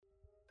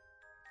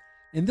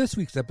In this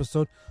week's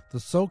episode, the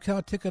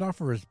SoCal ticket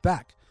offer is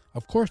back.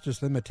 Of course,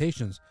 there's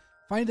limitations.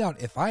 Find out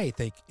if I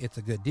think it's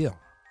a good deal.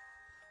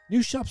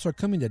 New shops are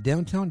coming to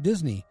downtown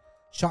Disney.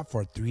 Shop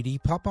for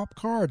 3D pop-up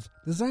cards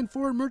designed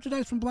for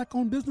merchandise from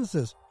black-owned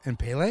businesses. And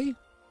Pele?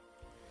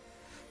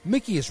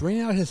 Mickey is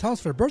renting out his house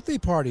for birthday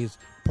parties.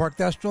 Park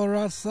that stroller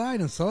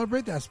outside and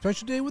celebrate that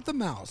special day with the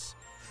mouse.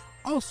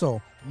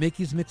 Also,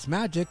 Mickey's Mixed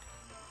Magic,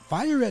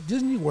 Fire at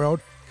Disney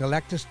World,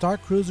 Galactic Star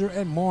Cruiser,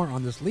 and more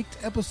on this leaked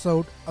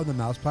episode of the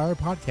Mousepire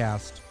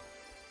Podcast.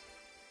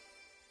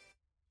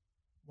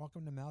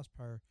 Welcome to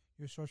Mousepire,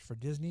 your source for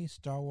Disney,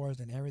 Star Wars,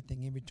 and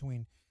everything in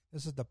between.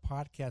 This is the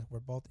podcast where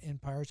both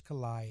empires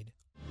collide.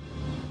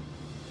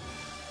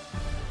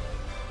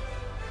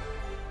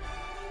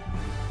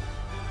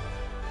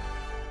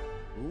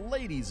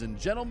 Ladies and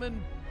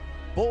gentlemen,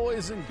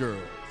 boys and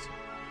girls,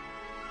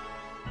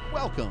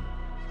 welcome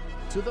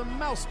to the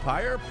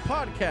Mousepire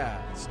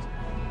Podcast.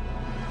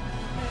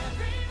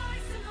 Every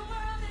voice in the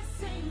world is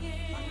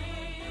singing,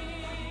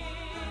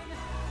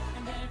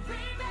 and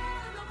every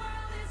bell in the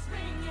world is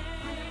ringing.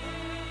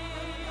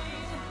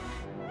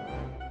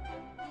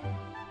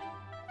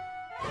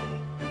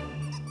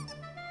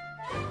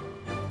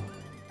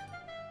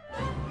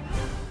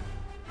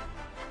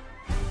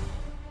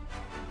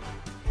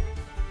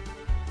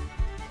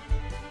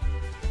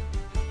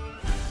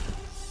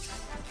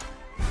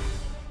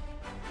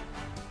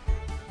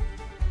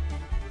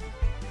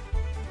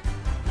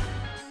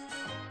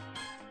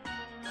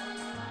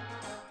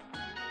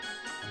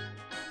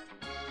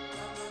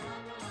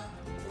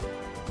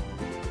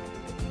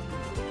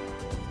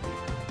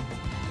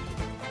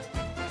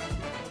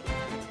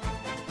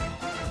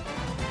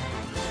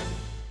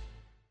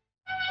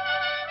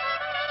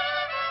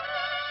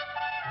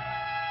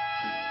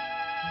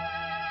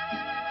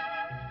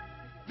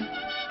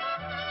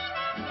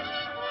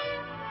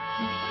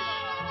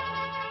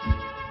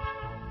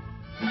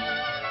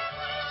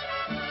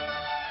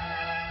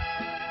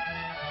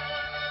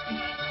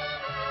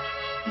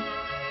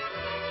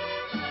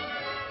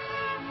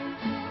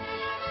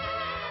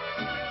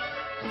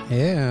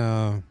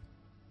 Yeah.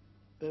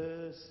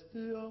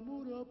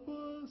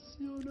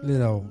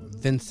 Little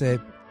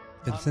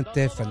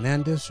Vicente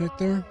Fernandez right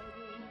there.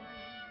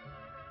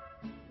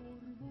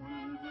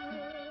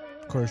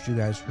 Of course, you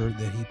guys heard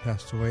that he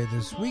passed away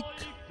this week.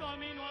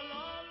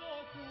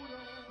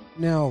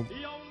 Now,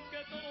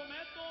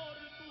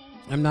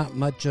 I'm not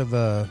much of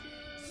a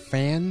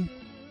fan,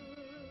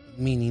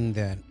 meaning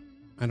that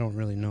I don't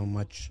really know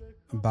much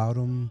about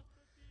him.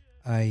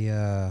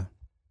 I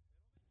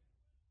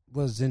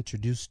was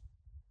introduced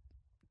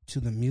to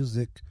the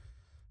music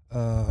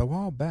a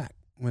while back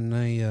when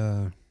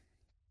I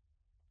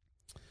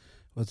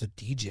was a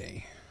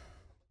DJ.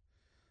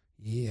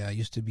 Yeah, I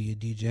used to be a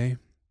DJ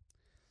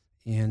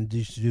and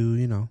used to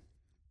do,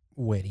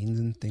 weddings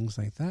and things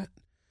like that.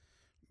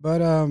 But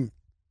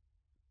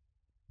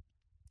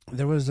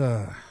there was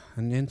an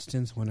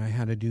instance when I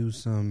had to do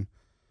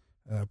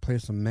play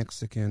some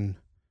Mexican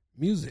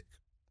music,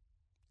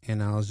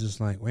 and I was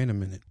just like, wait a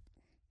minute.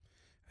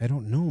 I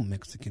don't know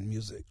Mexican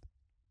music.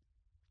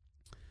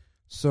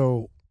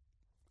 So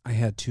I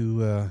had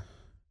to,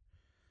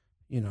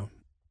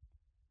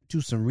 do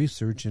some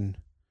research and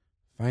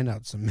find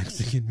out some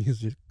Mexican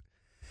music.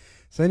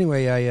 So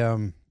anyway, I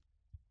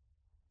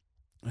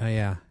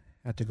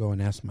had to go and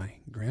ask my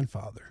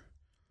grandfather.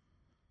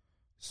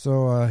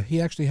 So he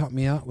actually helped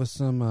me out with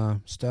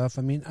some stuff.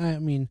 I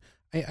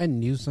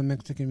knew some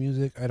Mexican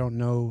music. I don't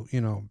know,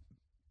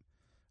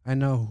 I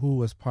know who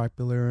was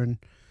popular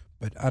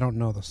but I don't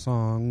know the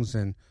songs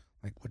and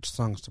like which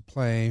songs to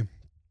play.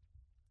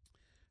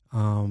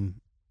 So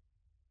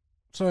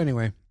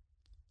anyway,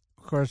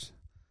 of course,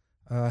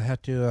 I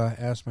had to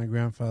ask my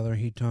grandfather.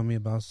 He told me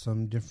about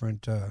some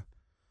different,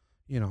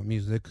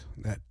 music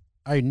that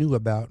I knew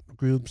about,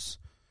 groups.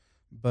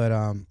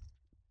 But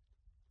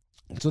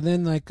so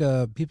then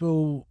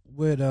people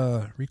would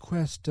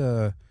request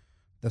the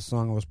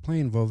song I was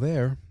playing,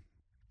 Volver,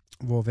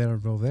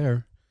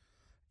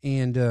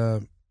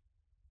 and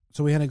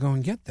so we had to go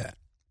and get that.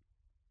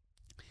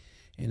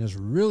 And it was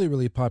really,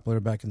 really popular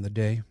back in the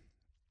day.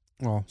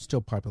 Well, still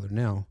popular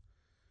now.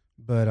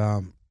 But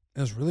it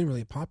was really,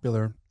 really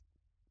popular,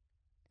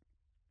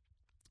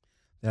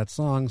 that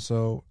song.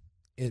 So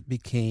it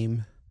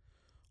became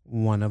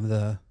one of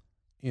the,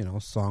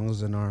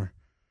 songs in our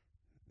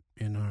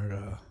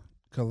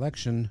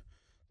collection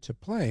to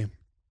play.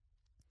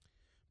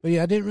 But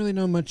yeah, I didn't really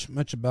know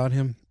much about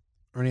him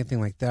or anything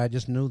like that. I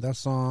just knew that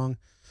song.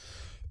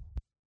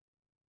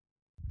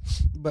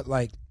 But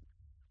like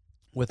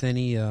with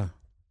any,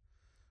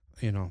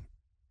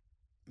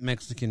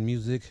 Mexican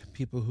music,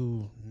 people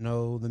who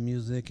know the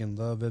music and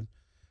love it,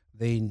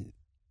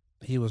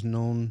 he was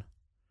known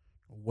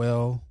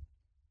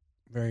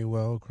very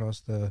well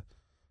across the,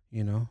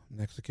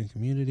 Mexican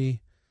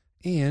community.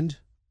 And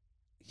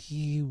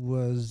he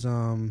was,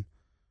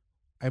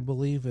 I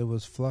believe it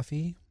was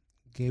Fluffy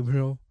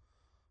Gabriel,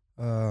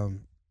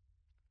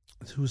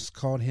 who's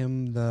called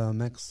him the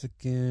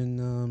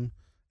Mexican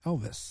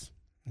Elvis.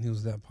 He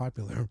was that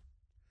popular.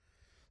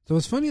 So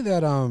it's funny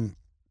that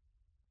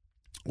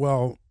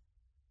well,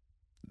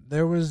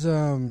 there was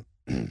of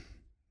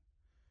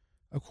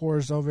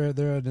course over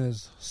there at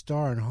his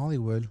star in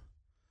Hollywood,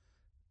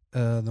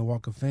 the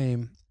Walk of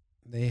Fame,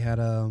 they had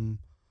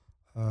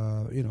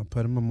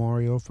put a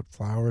memorial for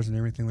flowers and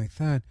everything like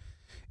that.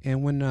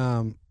 And when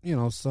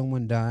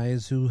someone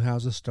dies who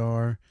has a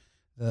star,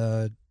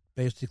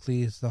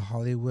 basically it's the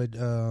Hollywood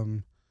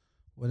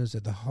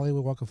the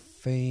Hollywood Walk of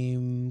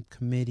Fame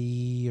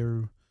committee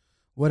or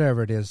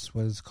whatever it is,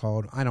 what it's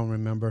called. I don't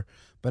remember,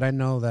 but I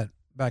know that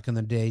back in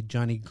the day,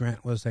 Johnny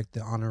Grant was like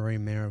the honorary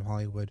mayor of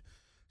Hollywood.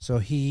 So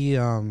he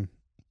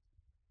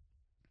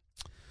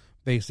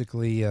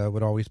basically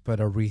would always put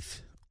a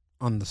wreath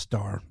on the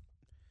star.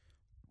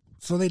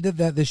 So they did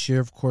that this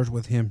year, of course,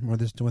 with him.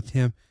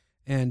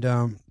 And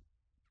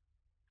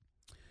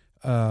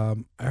I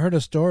heard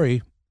a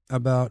story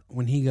about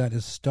when he got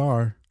his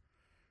star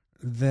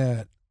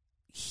that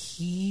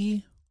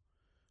he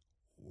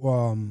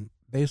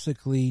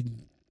basically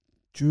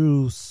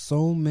drew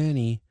so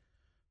many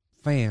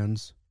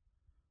fans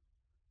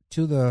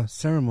to the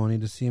ceremony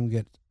to see him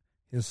get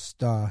his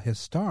star.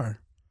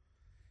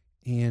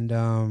 And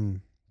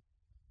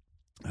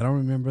I don't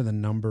remember the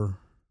number.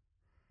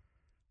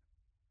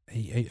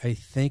 I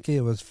think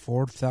it was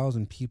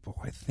 4,000 people.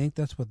 I think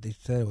that's what they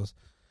said. It was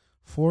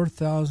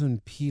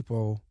 4,000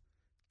 people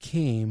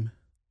came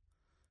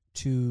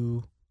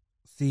to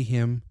see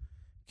him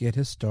get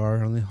his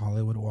star on the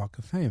Hollywood Walk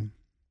of Fame.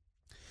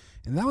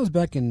 And that was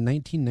back in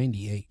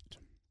 1998.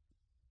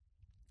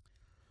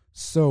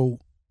 So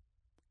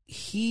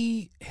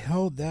he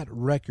held that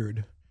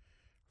record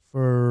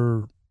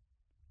for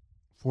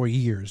 4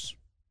 years.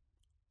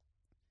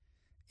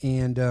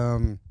 And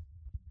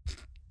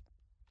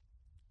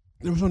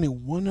there was only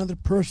one other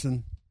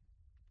person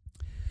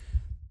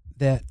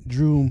that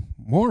drew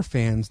more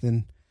fans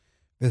than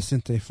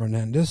Vicente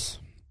Fernandez.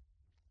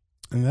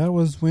 And that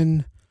was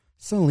when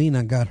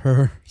Selena got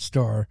her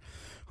star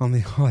on the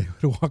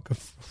Hollywood Walk of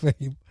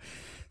Fame.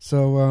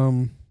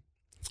 So,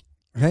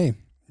 hey,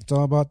 it's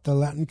all about the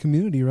Latin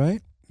community,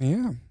 right?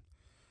 Yeah.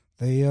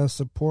 They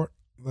support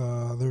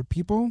their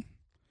people.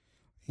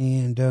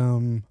 And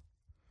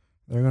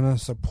they're going to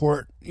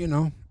support,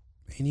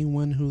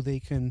 anyone who they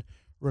can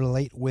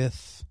relate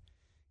with.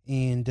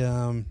 And,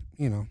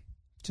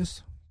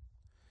 just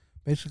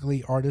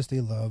basically artists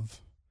they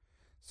love.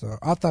 So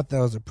I thought that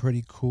was a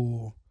pretty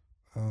cool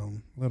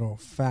little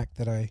fact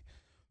that I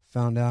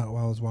found out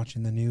while I was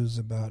watching the news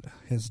about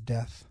his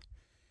death.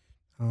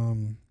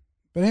 But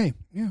hey,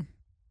 yeah,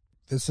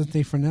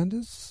 Vicente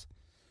Fernandez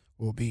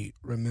will be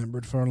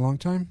remembered for a long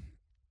time,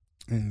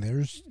 and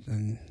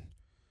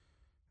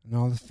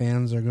all the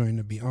fans are going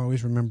to be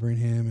always remembering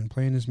him and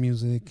playing his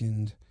music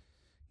and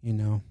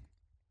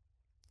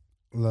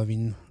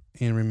loving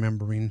and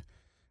remembering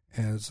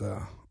as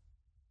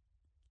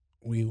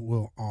we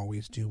will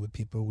always do with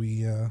people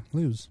we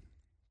lose.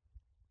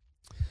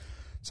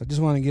 So I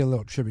just want to give a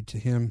little tribute to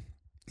him,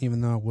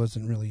 even though I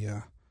wasn't really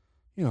a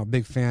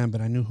big fan,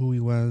 but I knew who he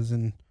was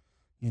and,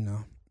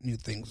 knew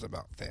things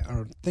about that,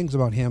 or things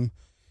about him.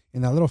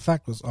 And that little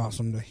fact was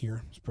awesome to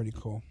hear. It's pretty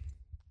cool.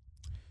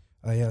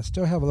 I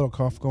still have a little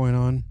cough going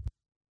on.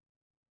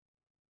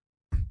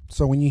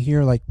 So when you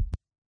hear like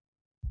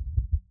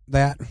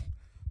that,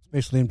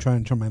 especially I'm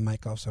trying to turn my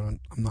mic off so I'm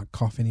not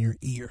coughing in your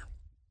ear.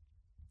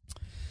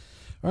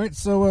 All right,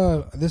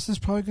 so this is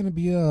probably going to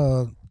be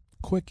a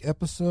quick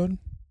episode.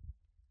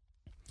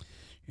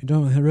 You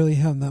don't really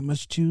have that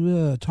much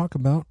to talk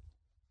about.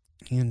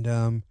 And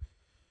I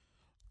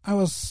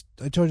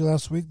told you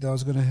last week that I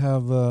was going to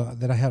have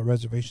that I had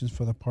reservations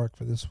for the park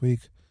for this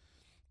week.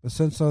 But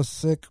since I was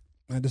sick,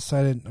 I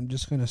decided I'm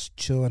just going to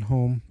chill at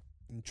home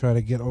and try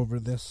to get over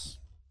this.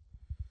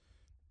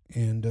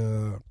 And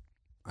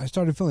I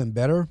started feeling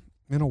better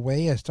in a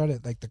way.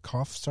 The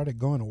cough started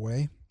going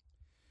away.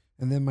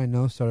 And then my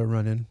nose started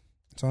running.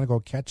 So I'm going to go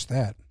catch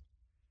that.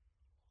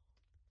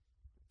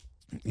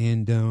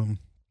 And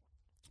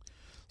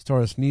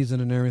started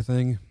sneezing and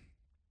everything.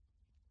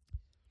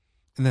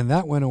 And then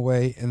that went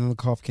away, and then the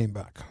cough came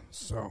back.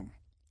 So,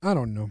 I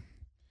don't know.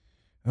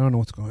 I don't know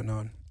what's going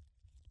on.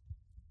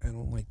 I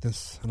don't like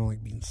this. I don't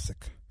like being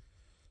sick.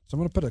 So I'm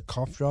going to put a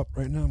cough drop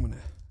right now. I'm going to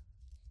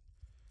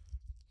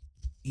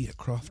eat a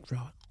cough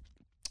drop.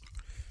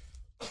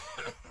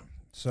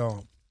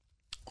 So,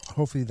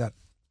 hopefully that,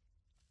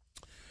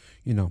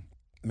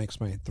 makes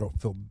my throat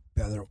feel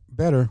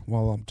better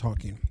while I'm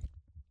talking.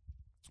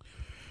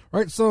 All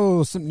right,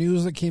 so some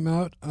news that came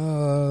out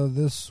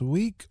this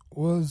week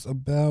was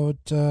about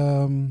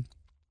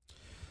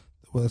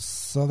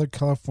Southern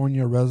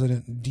California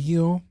resident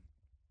deal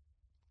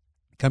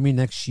coming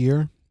next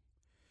year.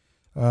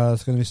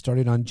 It's going to be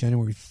starting on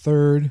January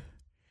 3rd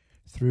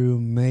through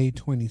May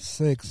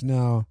 26th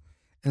now,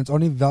 and it's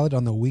only valid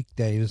on the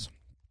weekdays.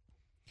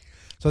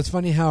 So it's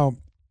funny how,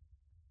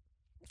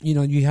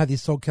 you have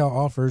these SoCal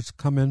offers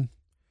coming.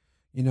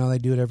 They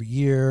do it every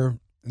year.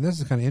 And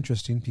this is kind of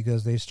interesting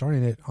because they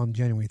started it on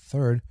January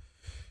 3rd,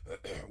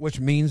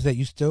 which means that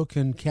you still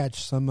can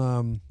catch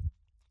some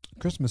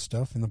Christmas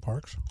stuff in the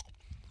parks.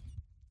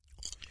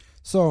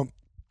 So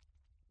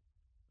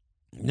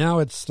now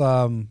it's,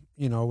 when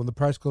the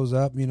price goes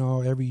up,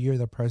 every year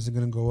the price is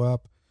going to go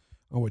up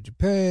on what you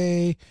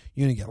pay.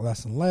 You're going to get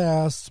less and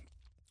less,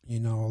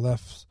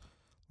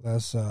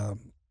 less,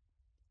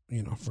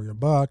 for your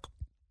buck.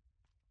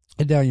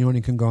 And now you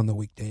only can go on the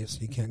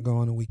weekdays. You can't go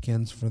on the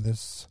weekends for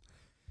this.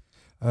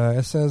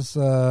 It says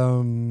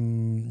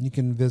you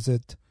can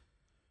visit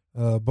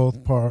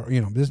both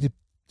Disneyland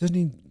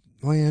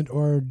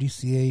or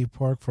DCA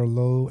Park for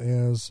low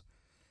as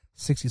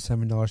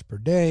 $67 per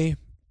day.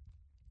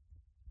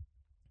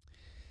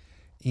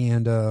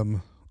 And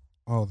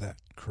all that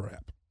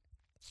crap.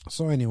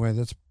 So anyway,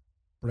 let's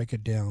break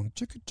it down.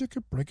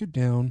 Break it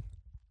down.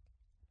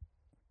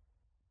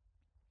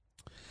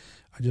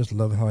 I just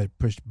love how I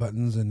push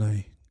buttons and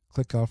I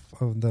click off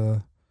of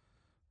the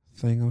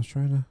thing I was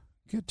trying to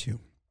get to.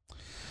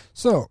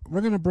 So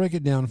we're going to break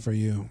it down for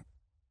you.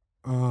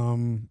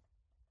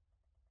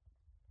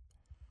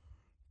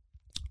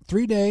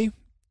 3-day,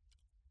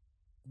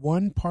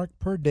 1 park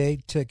per day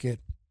ticket.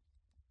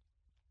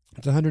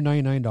 It's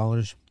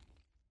 $199.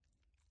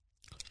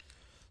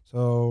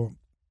 So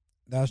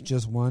that's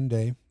just 1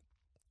 day,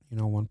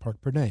 1 park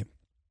per day.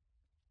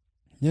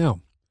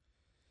 Now,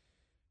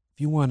 if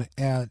you want to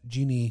add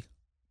Genie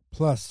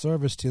Plus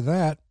service to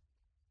that,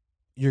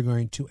 you're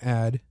going to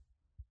add,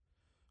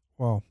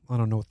 well, I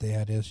don't know what the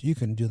add is. You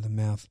can do the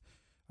math.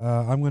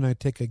 I'm going to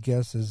take a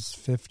guess is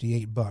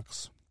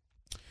 $58.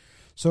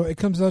 So it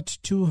comes out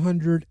to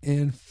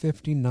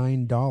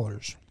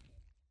 $259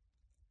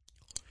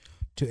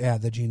 to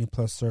add the Genie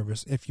Plus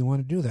service. If you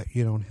want to do that,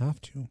 you don't have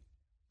to.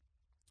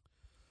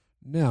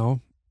 Now,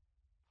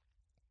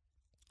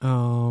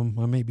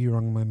 I may be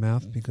wrong in my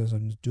math because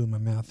I'm just doing my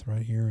math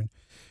right here, and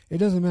it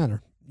doesn't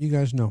matter. You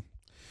guys know.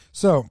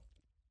 So,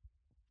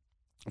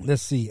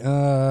 let's see.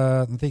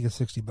 I think it's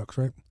 $60,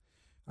 right?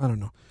 I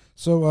don't know.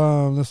 So,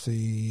 let's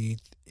see.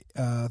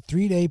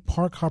 3-day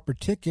park hopper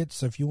tickets.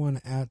 So if you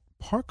want to add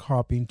park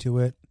hopping to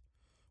it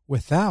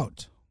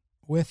without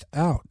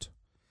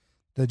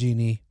the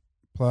Genie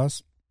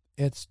Plus,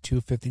 it's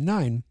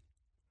 $259.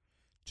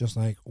 Just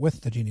like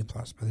with the Genie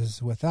Plus, but this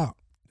is without.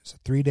 It's a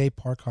 3-day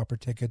park hopper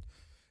ticket.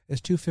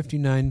 It's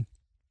 $259.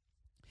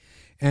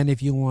 And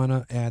if you want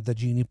to add the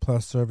Genie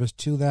Plus service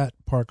to that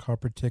park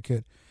hopper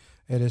ticket,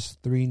 it is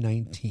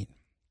 $319.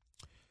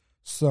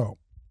 So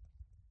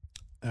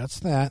that's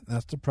that.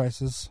 That's the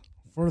prices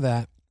for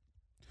that.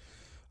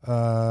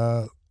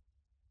 It's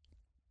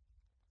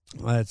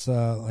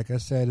like I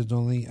said, it's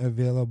only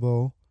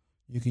available.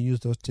 You can use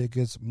those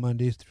tickets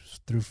Monday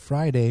through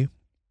Friday.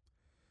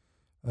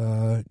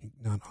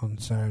 Not on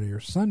Saturday or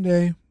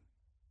Sunday.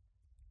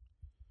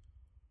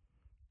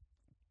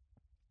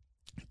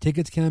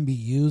 Tickets can be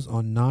used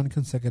on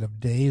non-consecutive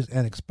days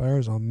and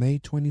expires on May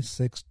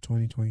 26,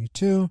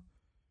 2022.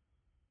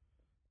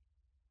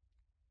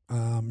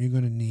 You're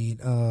going to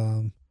need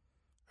a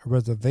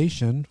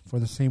reservation for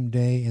the same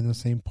day in the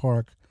same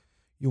park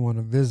you want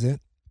to visit.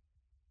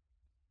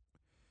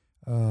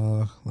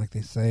 Like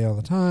they say all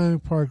the time,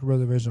 park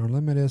reservations are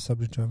limited,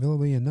 subject to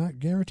availability, and not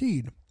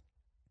guaranteed.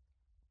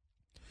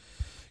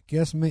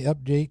 Guests may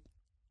update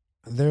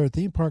their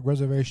theme park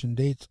reservation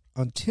dates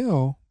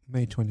until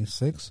May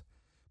 26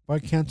 by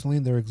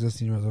canceling their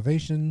existing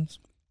reservations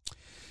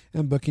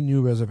and booking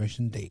new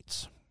reservation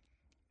dates.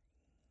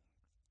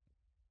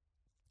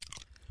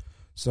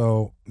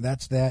 So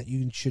that's that.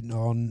 You should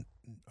all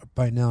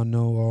by now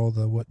know all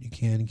the what you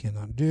can and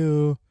cannot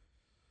do.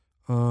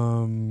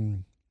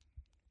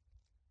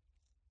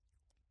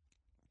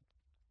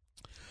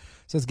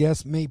 Says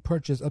guests may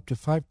purchase up to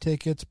 5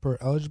 tickets per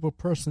eligible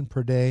person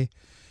per day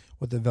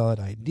with a valid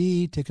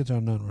ID. Tickets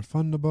are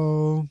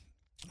non-refundable.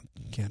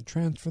 You can't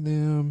transfer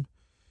them.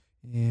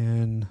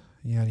 And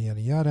yada,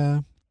 yada,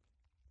 yada.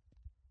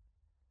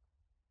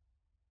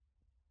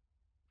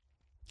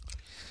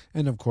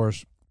 And of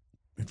course,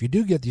 if you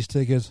do get these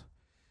tickets,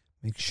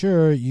 make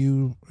sure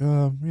you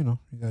got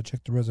to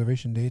check the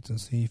reservation dates and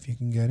see if you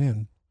can get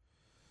in.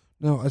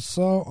 Now, I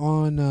saw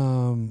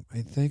on,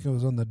 I think it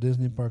was on the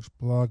Disney Parks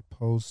blog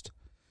post,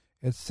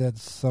 it said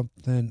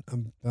something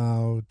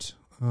about,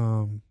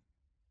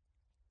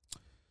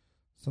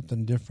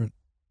 something different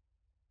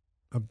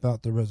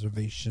about the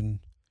reservation.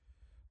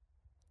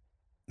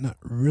 Not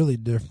really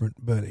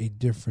different, but a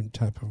different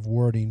type of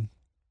wording.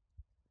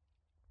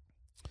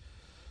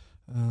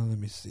 Let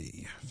me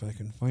see if I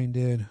can find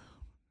it.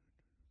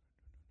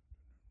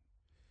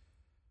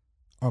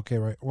 Okay,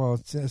 right. Well,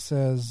 it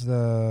says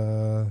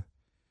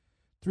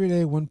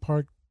 3-day, 1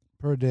 park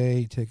per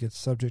day tickets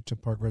subject to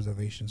park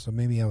reservation. So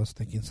maybe I was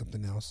thinking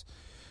something else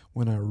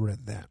when I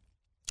read that.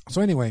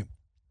 So anyway,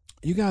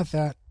 you got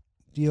that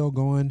deal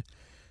going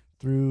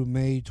through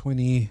May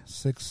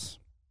 26th,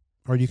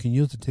 or you can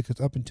use the tickets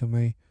up until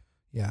May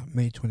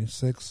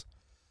 26th.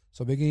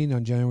 So beginning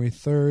on January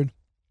 3rd,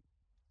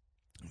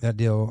 that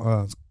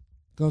deal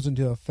goes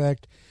into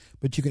effect,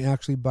 but you can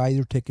actually buy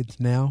your tickets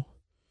now.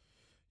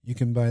 You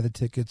can buy the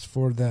tickets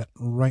for that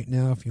right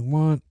now if you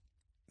want.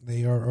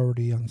 They are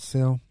already on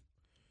sale.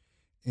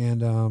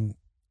 And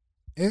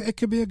it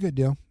could be a good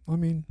deal. I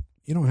mean,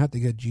 You don't have to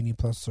get Genie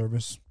Plus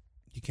service.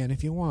 You can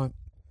if you want,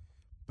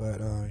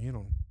 but you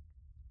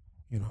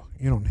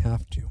don't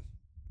have to.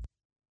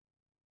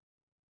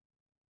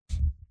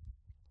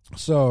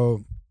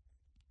 So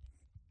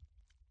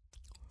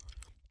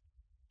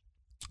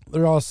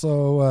they're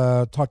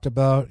also talked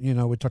about,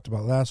 we talked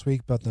about last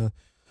week about the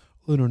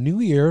Lunar New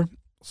Year.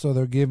 So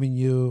they're giving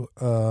you,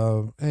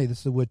 hey,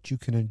 this is what you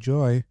can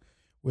enjoy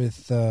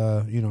with,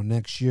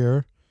 next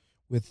year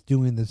with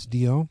doing this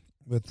deal.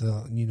 With,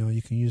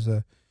 you can use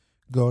a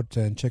goat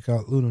and check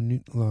out Lunar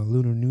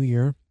New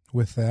Year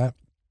with that.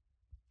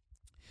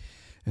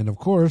 And of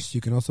course,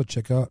 you can also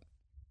check out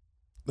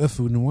the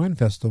Food and Wine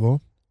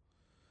Festival.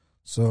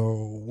 So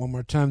one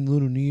more time,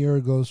 Lunar New Year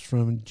goes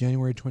from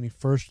January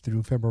 21st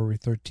through February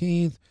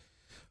 13th.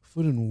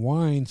 Food and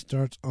Wine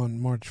starts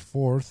on March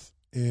 4th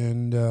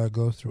and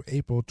goes through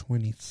April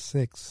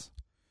 26th.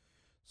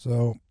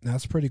 So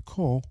that's pretty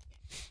cool.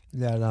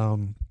 That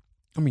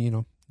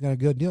got a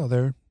good deal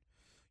there.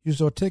 Use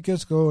those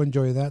tickets, go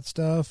enjoy that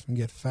stuff and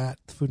get fat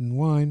food and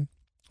wine.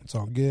 It's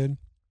all good.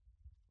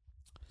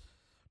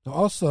 Now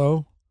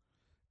also,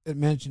 it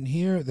mentioned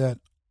here that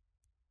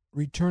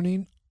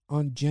returning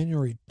on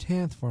January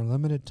 10th for a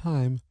limited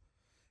time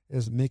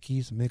is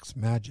Mickey's Mixed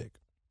Magic.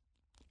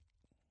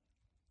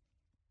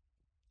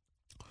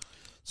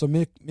 So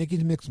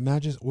Mickey's Mixed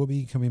Magic will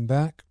be coming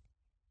back.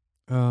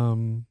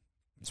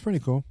 It's pretty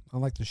cool. I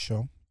like the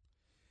show.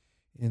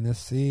 And let's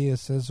see, it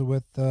says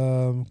with,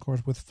 of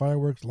course, with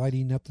fireworks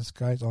lighting up the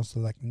skies,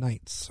 also like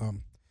nights.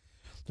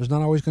 There's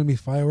not always going to be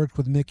fireworks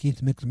with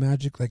Mickey's Mixed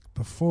Magic like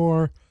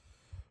before.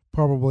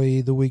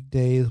 Probably the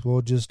weekdays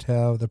we'll just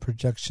have the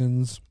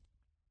projections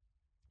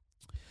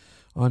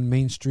on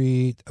Main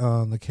Street,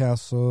 on the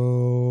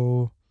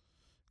castle,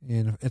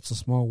 and It's a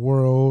Small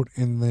World.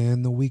 And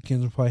then the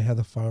weekends we'll probably have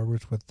the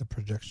fireworks with the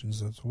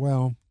projections as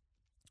well.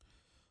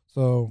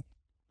 So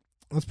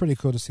that's pretty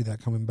cool to see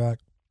that coming back.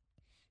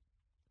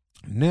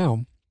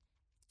 Now,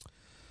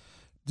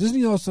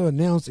 Disney also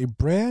announced a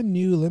brand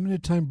new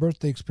limited time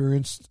birthday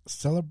experience,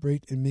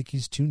 Celebrate in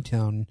Mickey's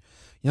Toontown.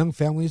 Young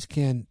families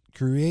can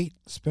create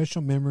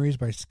special memories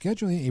by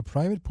scheduling a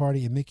private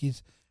party in Mickey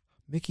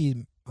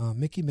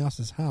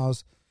Mouse's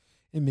house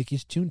in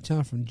Mickey's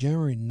Toontown from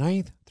January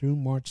 9th through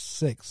March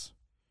 6th.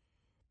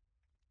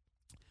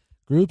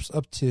 Groups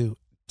up to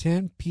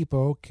 10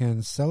 people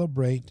can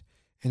celebrate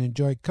and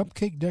enjoy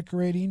cupcake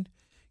decorating,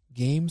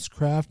 games,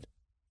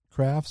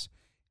 crafts,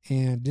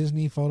 and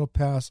Disney Photo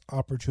Pass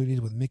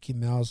opportunities with Mickey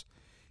Mouse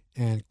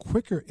and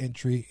quicker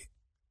entry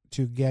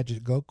to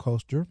Gadget Go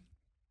Coaster.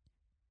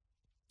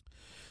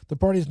 The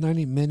party is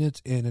 90 minutes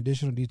and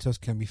additional details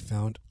can be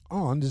found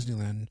on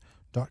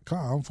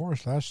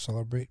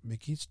Disneyland.com/celebrate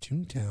Mickey's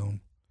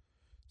Toontown.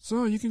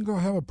 So you can go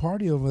have a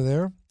party over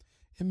there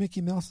in Mickey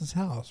Mouse's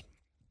house.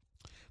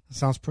 That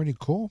sounds pretty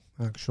cool,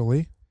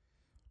 actually.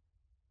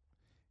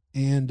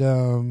 And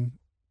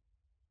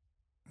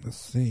let's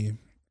see.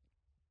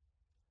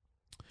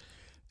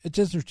 It's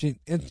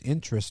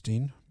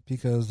interesting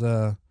because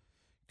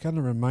kind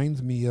of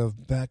reminds me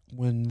of back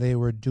when they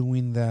were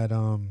doing that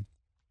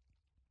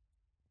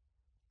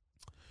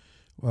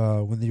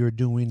when they were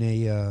doing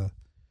a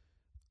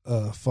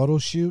photo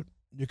shoot.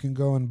 You can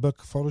go and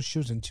book photo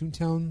shoots in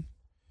Toontown.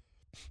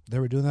 They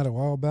were doing that a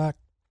while back,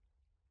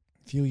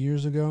 a few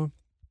years ago.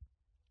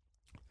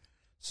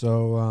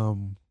 So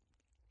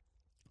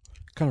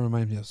kind of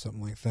reminds me of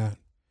something like that.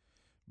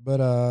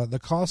 But the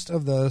cost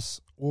of this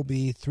will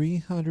be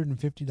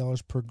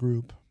 $350 per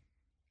group.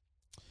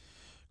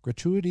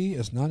 Gratuity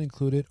is not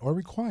included or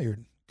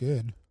required.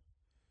 Good.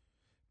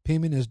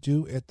 Payment is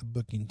due at the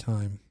booking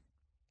time.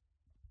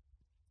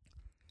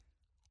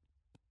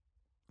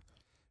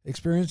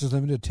 Experience is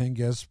limited to 10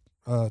 guests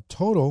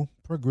total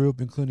per group,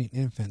 including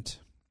infants.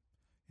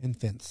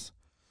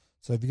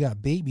 So if you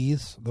got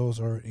babies, those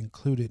are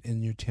included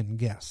in your 10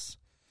 guests.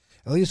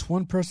 At least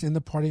one person in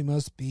the party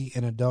must be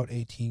an adult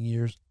 18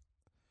 years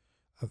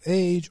of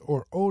age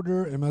or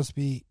older. It must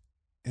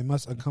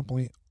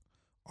accompany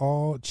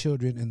all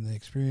children in the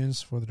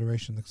experience for the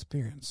duration of the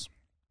experience.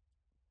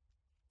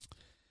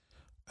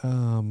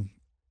 When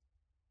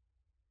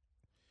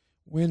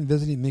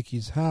visiting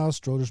Mickey's house,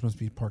 strollers must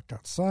be parked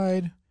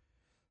outside.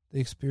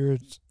 The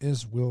experience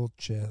is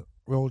wheelchair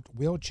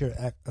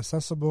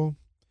accessible.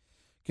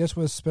 Guests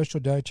with special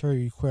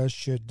dietary requests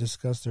should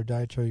discuss their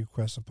dietary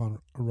requests upon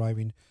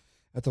arriving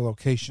at the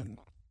location.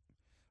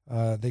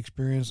 The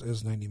experience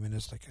is 90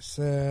 minutes, like I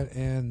said,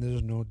 and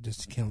there's no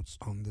discounts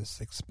on this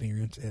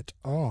experience at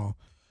all.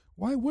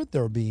 Why would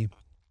there be?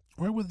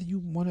 Why would you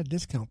want to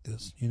discount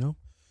this,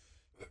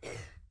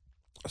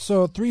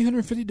 So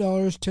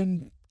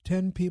 $350,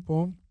 10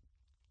 people.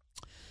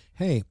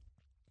 Hey,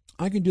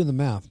 I can do the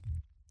math.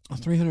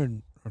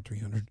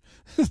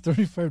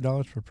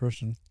 $35 per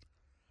person,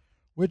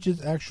 which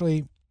is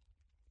actually,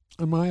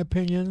 in my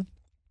opinion,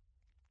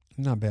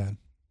 not bad.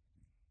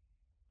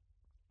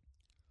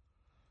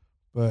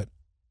 But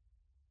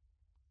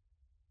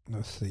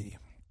let's see.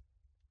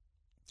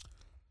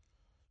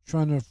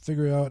 Trying to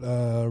figure out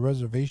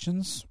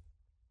reservations.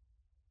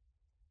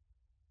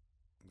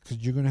 because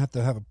you're going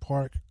to have a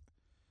park.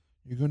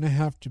 You're going to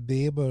have to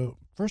be able.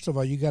 First of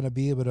all, you got to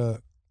be able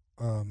to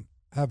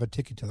have a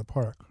ticket to the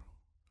park.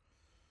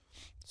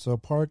 So,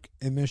 park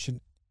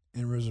admission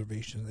and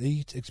reservation.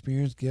 Each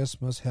experienced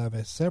guest must have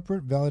a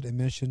separate valid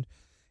admission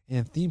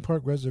and theme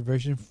park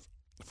reservation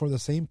for the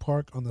same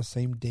park on the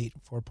same date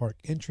for park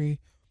entry.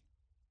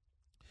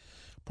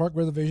 Park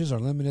reservations are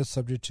limited,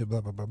 subject to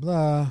blah, blah, blah,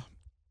 blah.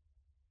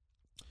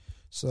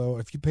 So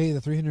if you pay the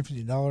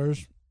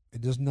 $350,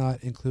 it does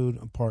not include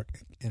a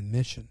park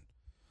admission.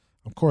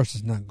 Of course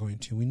it's not going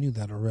to. We knew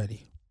that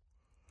already.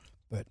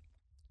 But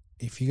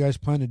if you guys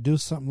plan to do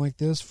something like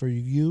this for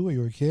you or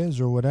your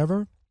kids or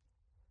whatever,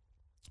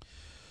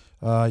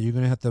 you're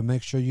going to have to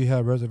make sure you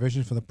have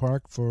reservations for the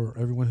park for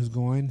everyone who's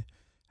going.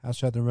 Has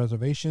to have the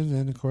reservations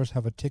and, of course,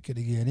 have a ticket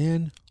to get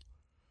in.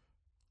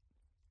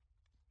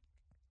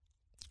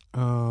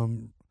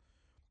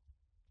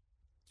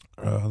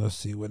 Let's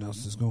see what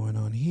else is going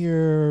on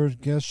here.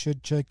 Guests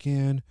should check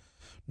in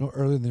no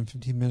earlier than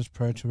 15 minutes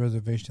prior to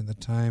reservation at the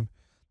time.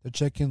 The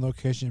check-in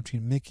location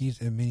between Mickey's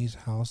and Minnie's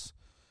house.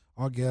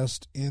 All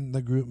guests in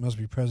the group must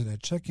be present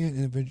at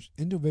check-in.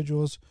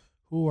 Individuals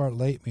who are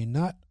late may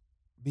not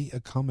be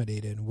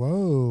accommodated.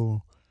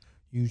 Whoa.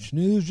 You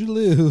snooze, you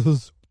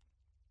lose.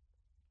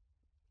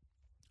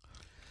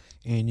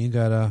 And you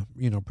gotta,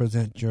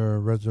 present your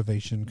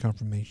reservation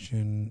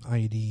confirmation,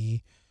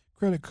 ID,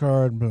 credit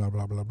card, blah,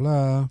 blah, blah,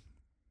 blah.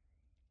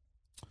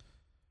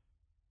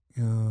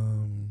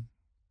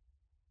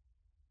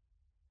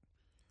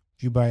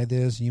 If you buy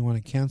this and you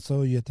want to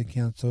cancel, you have to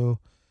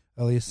cancel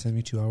at least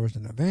 72 hours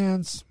in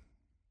advance.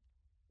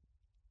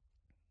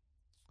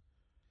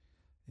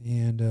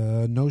 And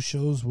no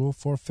shows will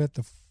forfeit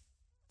the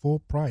full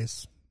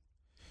price.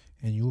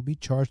 And you will be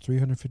charged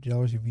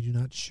 $350 if you do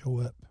not show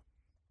up.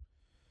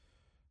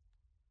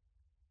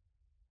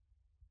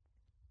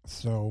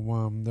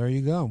 So, there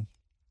you go.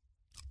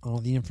 All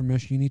the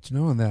information you need to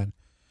know on that.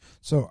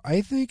 So,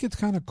 I think it's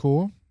kind of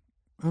cool.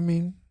 I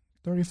mean,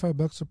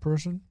 $35 a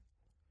person.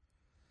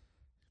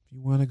 If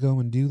you want to go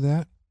and do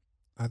that,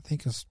 I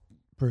think it's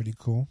pretty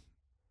cool.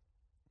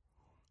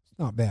 It's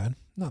not bad.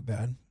 Not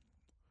bad.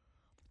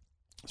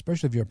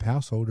 Especially if you're a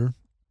pass holder.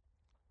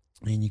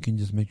 And you can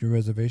just make your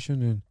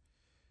reservation and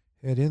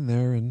head in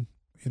there and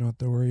you don't have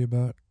to worry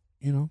about,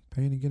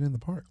 paying to get in the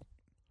park.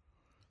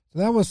 So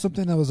that was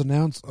something that was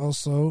announced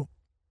also,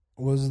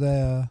 was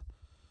that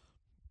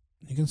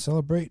you can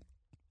celebrate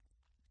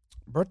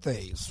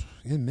birthdays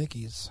in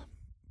Mickey's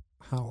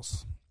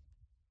house.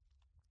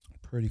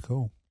 Pretty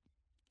cool.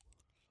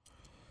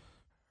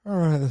 All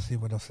right, let's see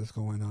what else is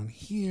going on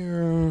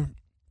here.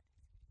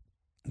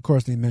 Of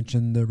course, they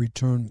mentioned the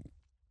return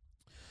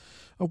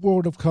of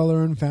World of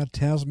Color and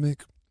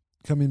Fantasmic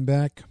coming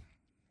back.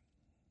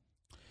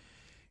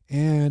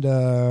 And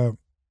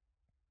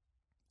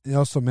it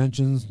also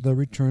mentions the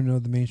return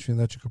of the Main Street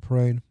Electrical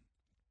Parade.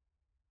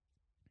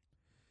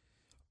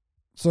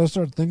 So I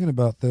started thinking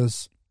about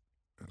this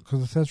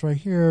because it says right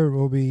here it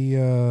will be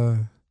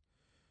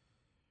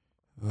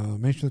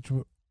Main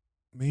Street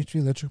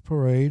Electric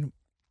Parade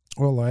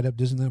will light up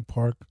Disneyland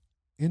Park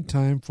in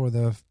time for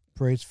the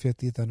parade's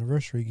 50th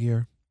anniversary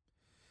year,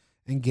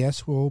 and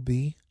guests will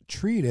be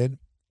treated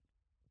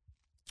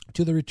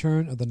to the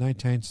return of the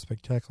nighttime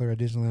spectacular at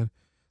Disneyland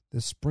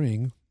this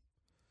spring.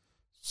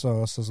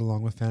 So this is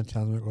along with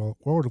Fantasmic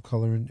World of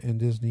Color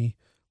and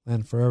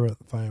Disneyland Forever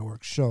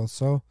fireworks show.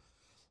 So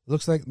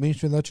looks like Main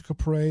Street Electrical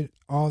Parade,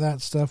 all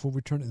that stuff will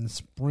return in the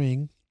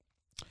spring.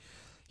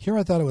 Here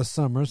I thought it was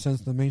summer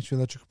since the Main Street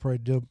Electrical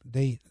Parade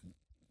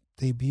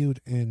debuted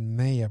in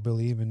May, I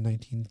believe, in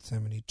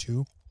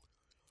 1972.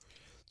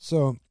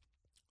 So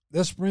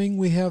this spring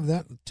we have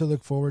that to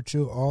look forward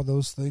to. All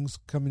those things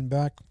coming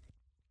back.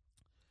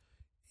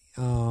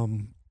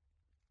 And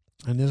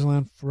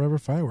Disneyland Forever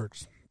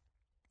fireworks.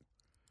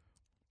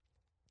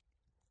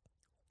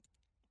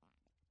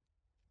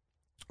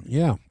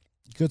 Yeah,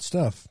 good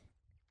stuff.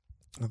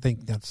 I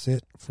think that's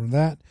it for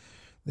that.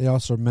 They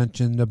also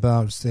mentioned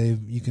about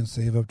you can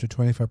save up to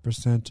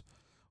 25%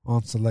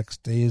 on select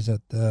stays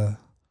at the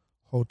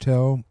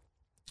hotel,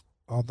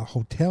 all the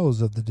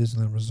hotels of the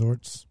Disneyland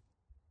resorts.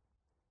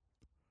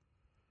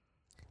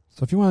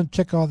 So if you want to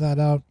check all that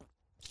out,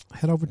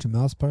 head over to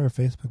Mousepire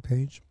Facebook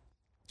page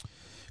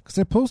because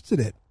I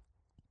posted it.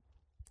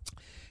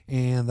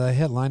 And the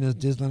headline is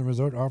Disneyland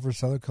Resort offers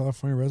Southern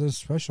California residents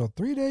special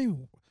 3-day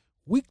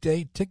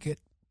weekday ticket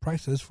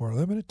prices for a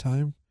limited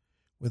time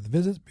with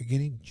visits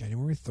beginning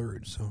January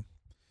 3rd. So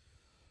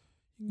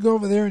you can go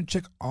over there and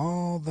check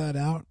all that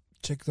out.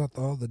 Check out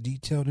all the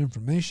detailed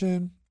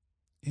information.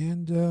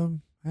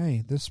 And,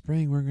 hey, this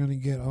spring we're going to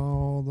get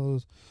all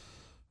those,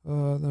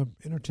 the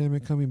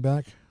entertainment coming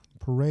back.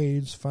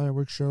 Parades,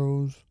 fireworks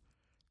shows.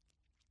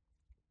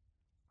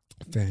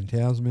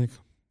 Fantasmic.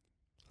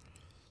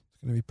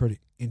 It's going to be pretty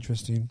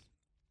interesting.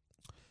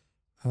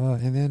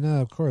 And then,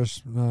 of course,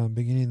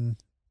 beginning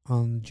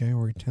on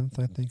January 10th,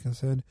 I think I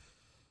said,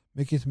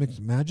 Mickey's Mixed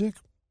Magic.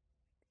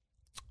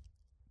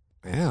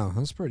 Yeah,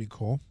 that's pretty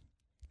cool.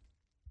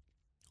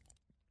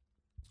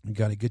 You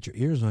got to get your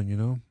ears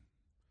on,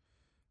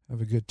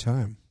 Have a good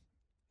time.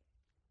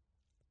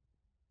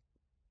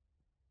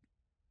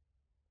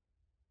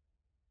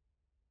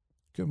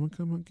 Come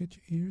on, get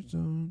your ears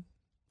on.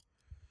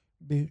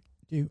 Do.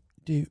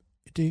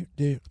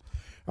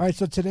 All right,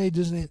 so today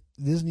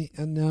Disney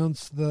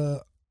announced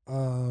the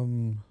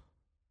some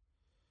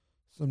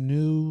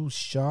new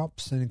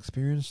shops and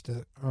experiences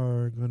that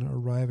are going to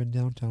arrive in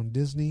downtown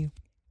Disney.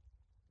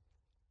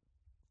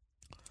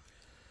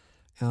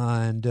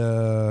 And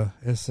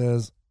it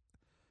says,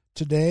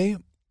 today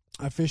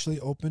officially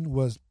opened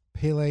was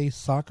Pele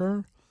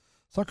Soccer.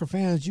 Soccer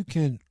fans, you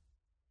can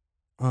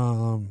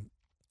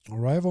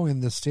arrival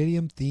in the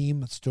stadium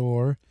theme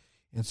store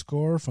and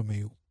score from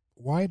a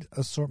wide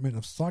assortment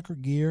of soccer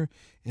gear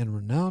and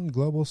renowned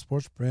global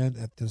sports brand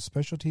at this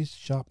specialty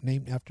shop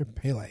named after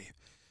Pele,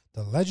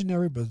 the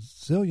legendary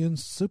Brazilian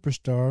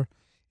superstar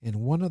and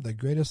one of the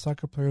greatest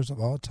soccer players of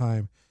all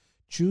time.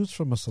 Choose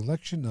from a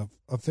selection of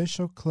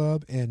official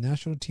club and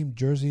national team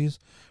jerseys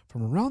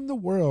from around the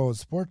world,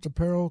 sports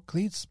apparel,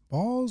 cleats,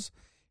 balls,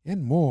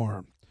 and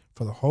more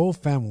for the whole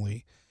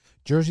family.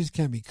 Jerseys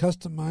can be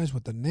customized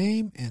with the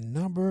name and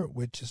number,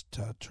 which is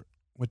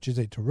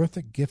a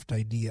terrific gift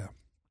idea.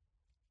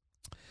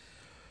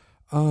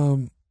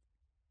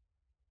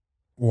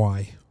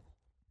 Why?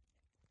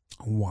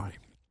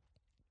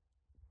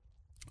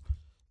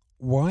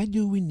 Why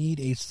do we need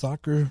a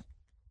soccer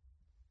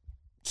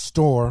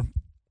store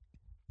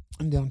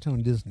in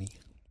downtown Disney?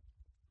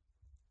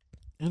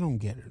 I don't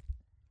get it.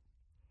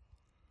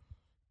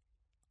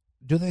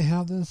 Do they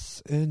have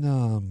this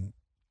in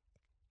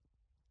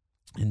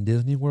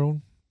Disney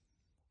World?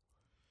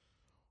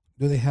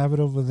 Do they have it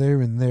over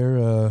there in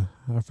their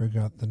I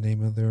forgot the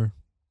name of their,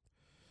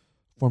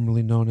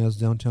 formerly known as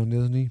Downtown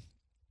Disney?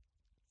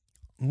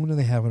 When do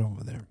they have it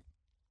over there?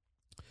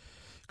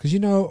 Because,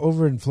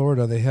 over in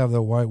Florida, they have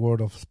the Wide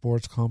World of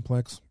Sports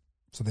complex.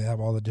 So they have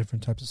all the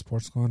different types of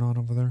sports going on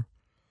over there.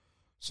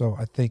 So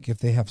I think if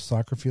they have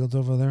soccer fields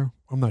over there,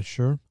 I'm not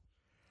sure.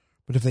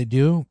 But if they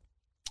do,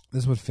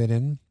 this would fit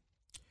in.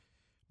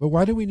 But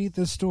why do we need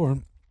this store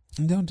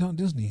in downtown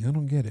Disney? I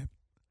don't get it.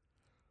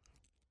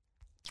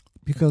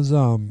 Because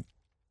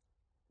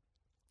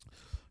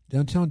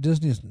downtown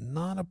Disney is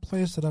not a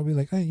place that I'll be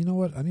like, hey, you know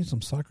what? I need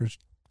some soccer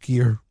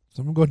gear.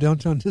 So I'm going to go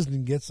downtown Disney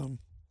and get some.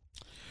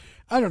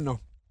 I don't know.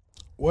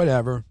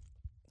 Whatever.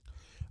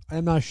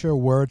 I'm not sure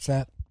where it's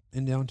at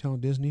in downtown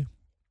Disney.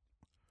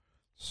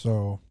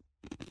 So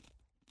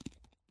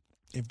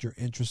if you're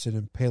interested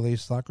in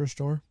Pele's Soccer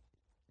Store,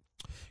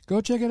 go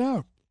check it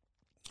out.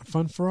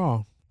 Fun for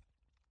all.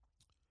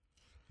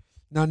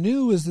 Now,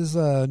 new is this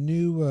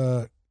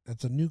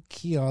it's a new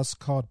kiosk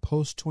called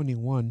Post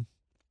 21.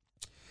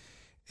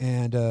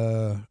 And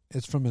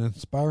it's from an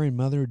inspiring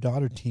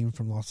mother-daughter team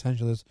from Los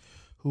Angeles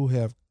who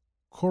have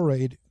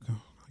curated.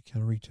 Oh, I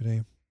can't read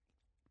today.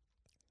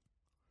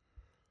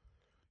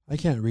 I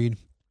can't read.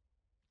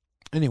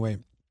 Anyway,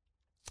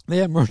 they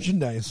have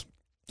merchandise.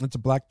 It's a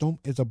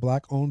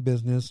black-owned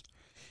business.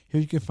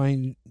 Here you can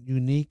find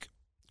unique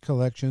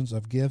collections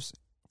of gifts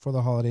for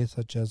the holidays,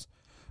 such as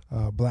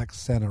Black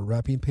Santa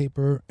wrapping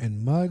paper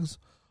and mugs,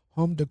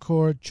 home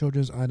decor,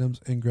 children's items,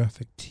 and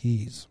graphic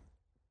tees.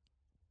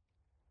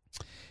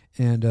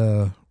 And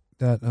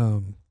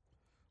that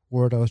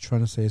word I was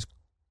trying to say is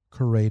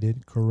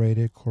curated.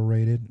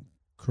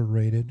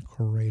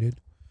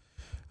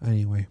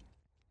 Anyway,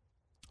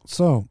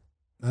 so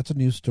that's a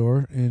new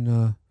store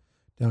in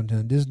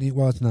downtown Disney.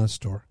 Well, it's not a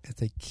store.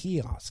 It's a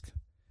kiosk.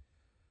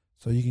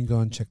 So you can go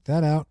and check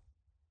that out.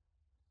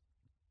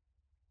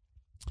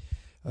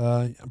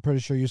 I'm pretty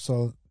sure you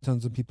saw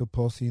tons of people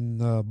posting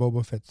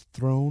Boba Fett's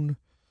throne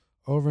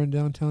over in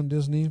downtown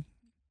Disney.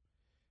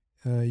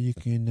 You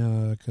can,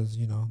 because,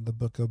 the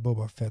book of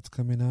Boba Fett's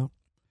coming out.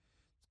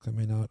 It's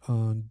coming out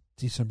on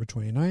December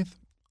 29th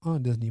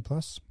on Disney+.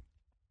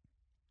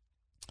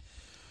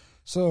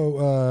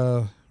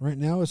 So, right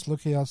now it's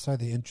located outside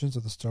the entrance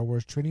of the Star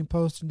Wars Trading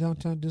Post in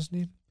downtown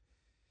Disney.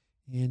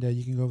 And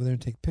you can go over there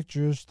and take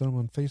pictures, throw them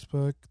on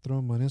Facebook, throw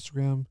them on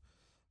Instagram,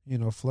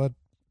 flood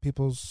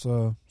people's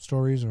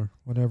stories or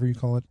whatever you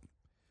call it.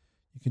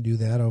 You can do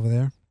that over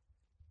there.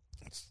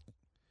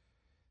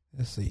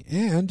 Let's see.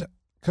 And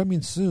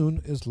coming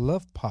soon is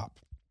Love Pop.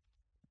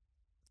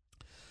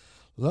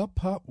 Love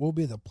Pop will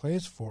be the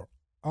place for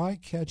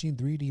eye-catching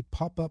 3D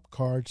pop-up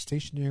cards,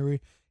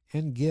 stationery,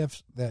 and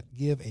gifts that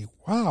give a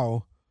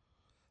wow.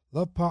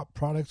 Love Pop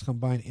products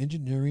combine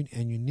engineering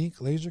and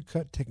unique laser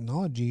cut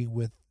technology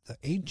with the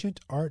ancient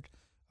art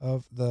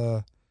of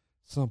the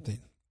something.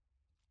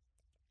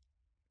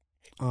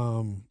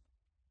 A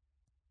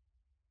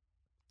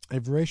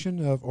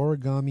variation of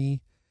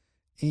origami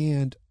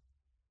and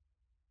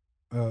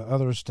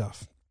other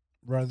stuff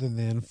rather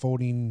than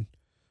folding,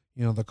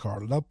 the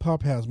card. Love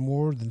Pop has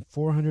more than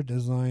 400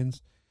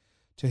 designs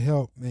to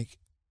help make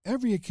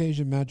every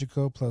occasion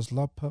magical, plus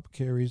Love Pop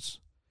carries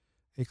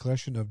a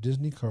collection of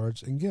Disney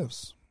cards and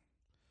gifts.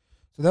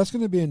 So that's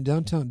going to be in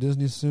downtown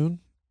Disney soon.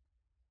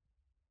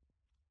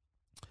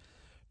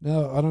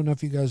 Now, I don't know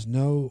if you guys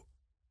know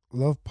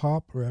Love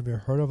Pop or have you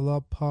heard of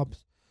Love Pop.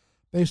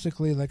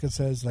 Basically, like it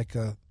says, like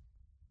a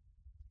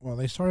well,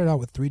 they started out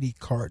with 3D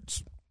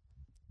cards.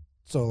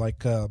 So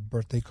like a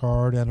birthday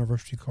card,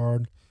 anniversary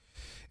card,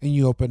 and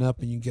you open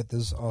up and you get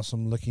this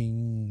awesome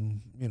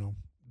looking,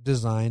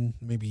 design,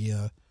 maybe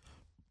a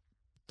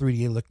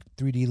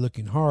 3D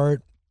looking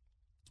heart,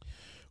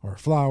 or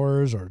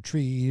flowers, or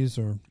trees,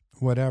 or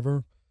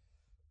whatever.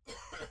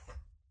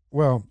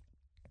 Well,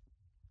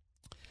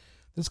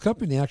 this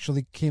company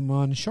actually came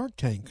on Shark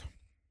Tank.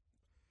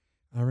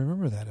 I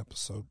remember that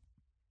episode.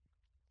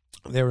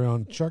 They were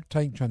on Shark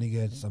Tank trying to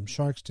get some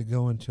sharks to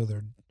go into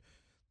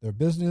their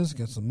business,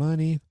 get some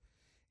money.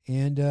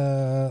 And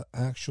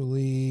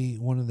actually,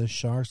 one of the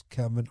sharks,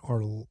 Kevin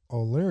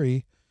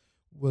O'Leary,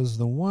 was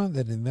the one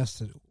that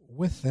invested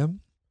with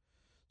them.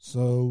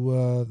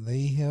 So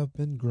they have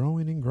been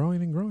growing and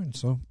growing and growing.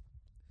 So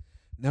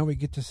now we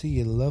get to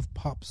see a Love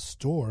Pop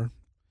store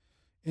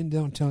in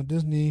downtown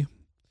Disney.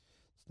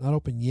 It's not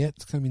open yet.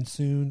 It's coming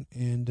soon.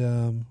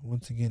 And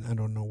once again, I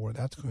don't know where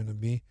that's going to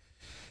be.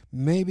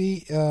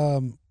 Maybe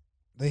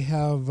they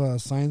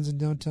have signs in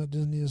downtown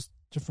Disney as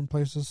different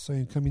places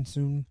saying coming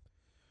soon.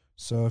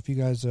 So if you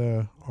guys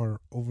are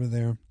over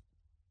there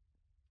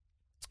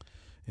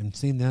and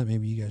seen that,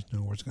 maybe you guys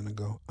know where it's going to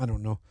go. I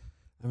don't know.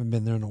 I haven't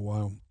been there in a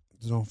while.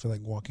 I don't feel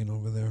like walking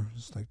over there.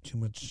 It's like too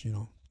much,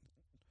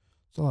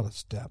 it's a lot of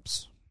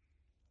steps.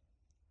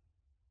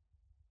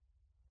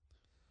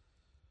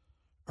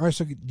 All right,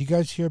 so did you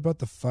guys hear about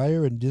the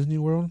fire in Disney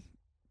World?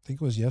 I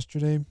think it was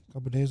yesterday, a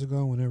couple of days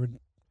ago, whenever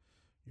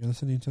you're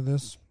listening to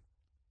this.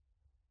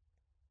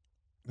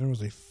 There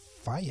was a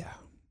fire.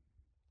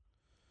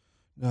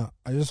 Now,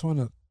 I just want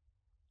to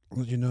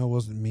let you know it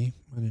wasn't me.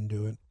 I didn't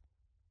do it.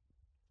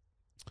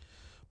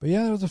 But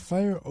yeah, there was a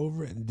fire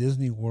over in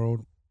Disney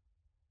World.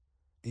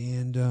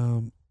 And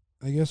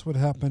I guess what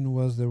happened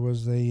was there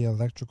was a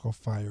electrical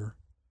fire.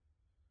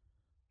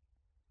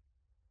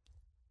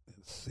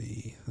 Let's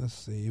see.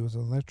 It was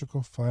an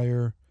electrical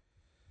fire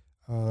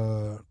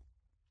on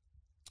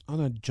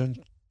a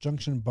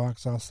junction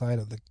box outside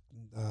of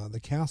the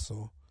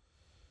castle.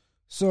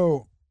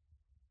 So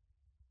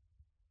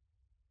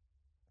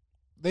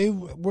they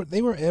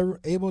were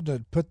able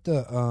to put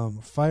the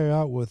fire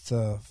out with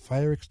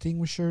fire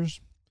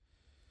extinguishers,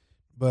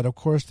 but of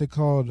course they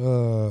called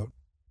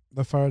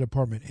the fire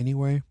department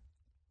anyway.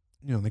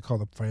 They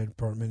called the fire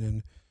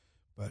department,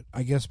 but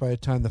I guess by the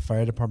time the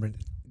fire department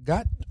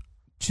got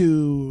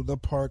to the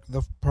park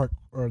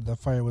or the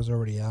fire was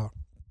already out,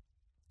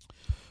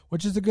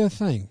 which is a good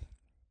thing.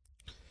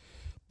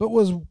 But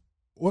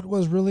what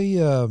was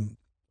really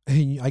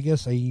I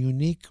guess a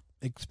unique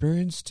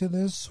experience to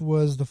this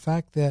was the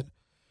fact that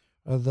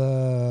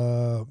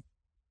the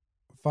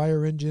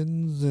fire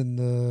engines and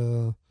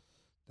the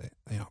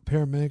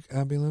paramedic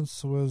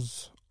ambulance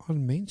was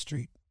on Main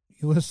Street,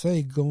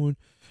 USA,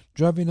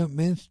 driving up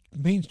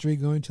Main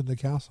Street going to the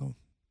castle.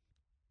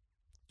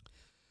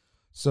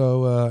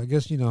 So I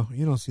guess you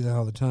don't see that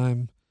all the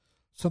time.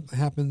 Something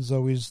happens,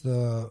 always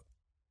the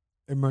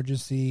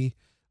emergency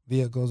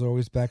vehicles are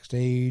always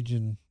backstage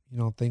and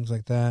things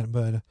like that.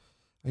 But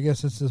I guess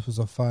since this was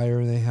a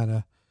fire, they had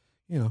to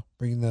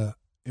bring the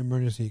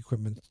emergency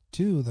equipment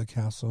to the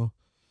castle.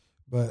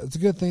 But it's a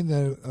good thing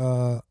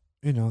that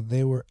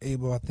they were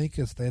able. I think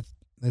it's that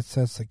it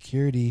says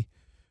security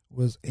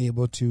was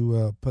able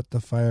to put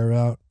the fire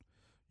out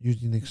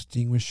using the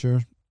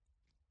extinguisher.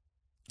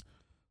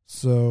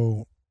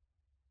 So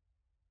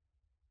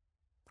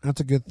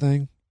that's a good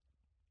thing.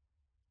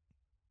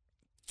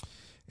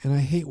 And I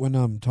hate when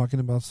I'm talking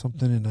about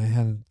something and I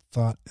had a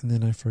thought and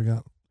then I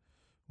forgot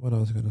what I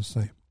was going to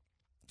say.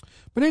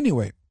 But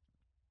anyway,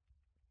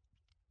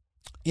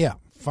 yeah,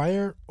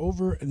 fire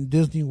over in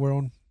Disney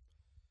World.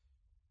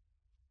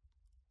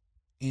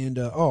 And,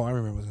 I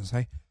remember what I was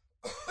going to say.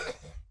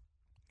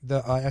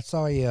 I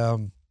saw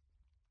a,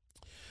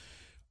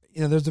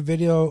 there's a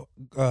video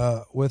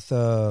with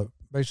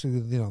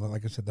basically,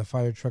 like I said, the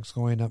fire trucks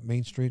going up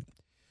Main Street.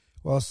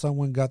 Well,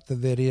 someone got the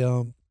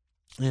video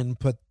and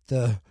put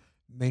the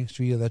Main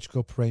Street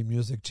Electrical Parade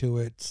music to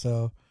it.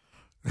 So,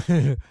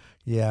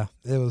 yeah,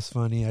 it was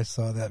funny. I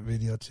saw that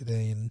video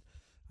today and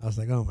I was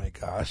like, oh my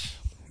gosh,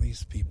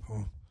 these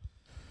people.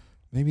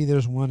 Maybe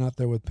there's one out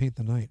there with Paint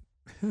the Night.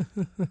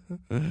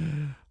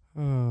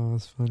 Oh,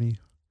 that's funny.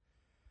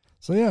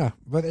 So yeah,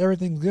 but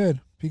everything's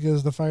good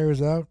because the fire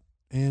is out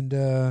and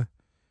I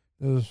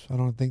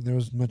don't think there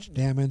was much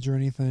damage or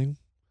anything.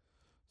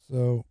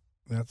 So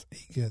that's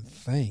a good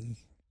thing.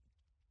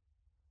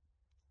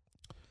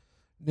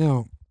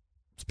 Now,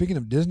 speaking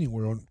of Disney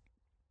World,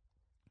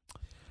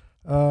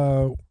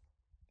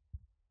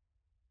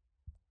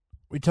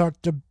 we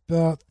talked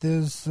about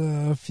this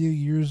a few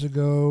years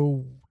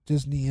ago.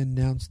 Disney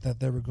announced that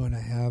they were going to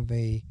have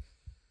a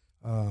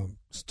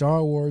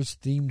Star Wars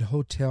themed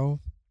hotel.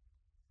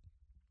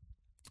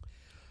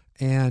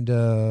 And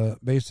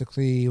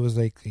basically it was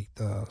like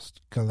the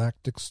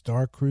Galactic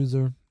Star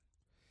Cruiser.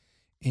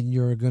 And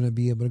you're going to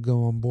be able to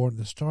go on board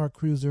the Star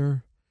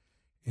Cruiser.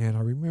 And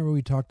I remember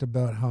we talked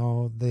about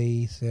how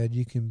they said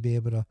you can be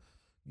able to,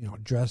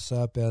 dress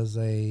up as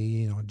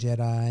a,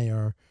 Jedi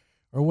or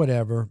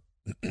whatever.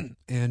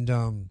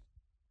 And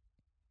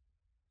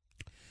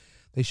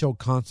they showed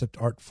concept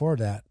art for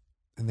that,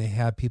 and they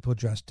had people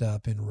dressed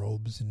up in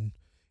robes and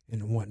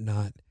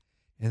whatnot.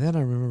 And then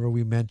I remember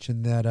we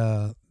mentioned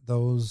that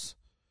those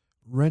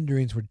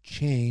renderings were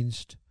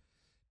changed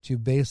to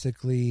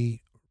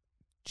basically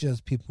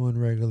just people in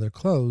regular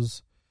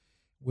clothes,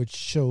 which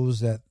shows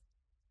that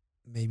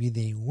maybe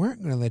they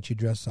weren't going to let you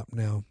dress up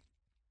now.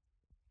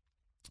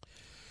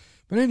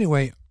 But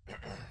anyway,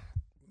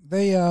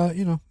 they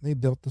they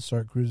built the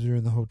Star Cruiser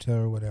in the hotel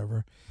or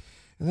whatever,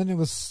 and then it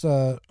was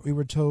we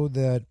were told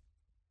that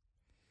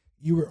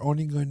you were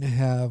only going to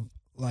have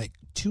like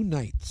 2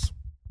 nights.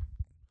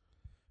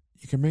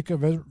 You can make a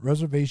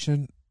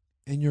reservation,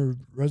 and your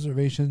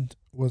reservation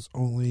was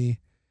only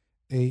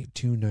a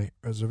 2-night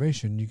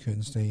reservation. You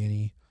couldn't stay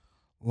any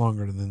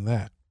longer than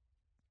that.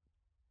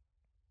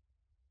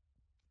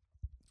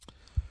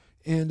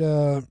 And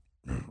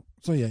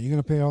so yeah, you're going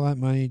to pay all that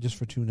money just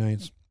for 2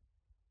 nights.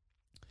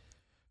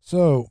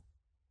 So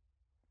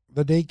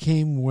the day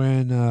came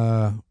when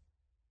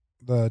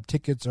the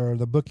tickets or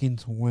the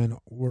bookings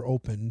were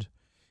opened,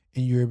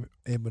 and you were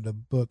able to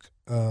book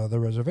the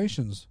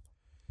reservations.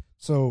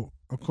 So,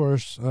 of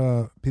course,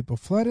 people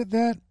flooded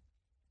that.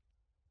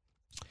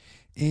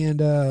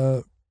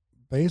 And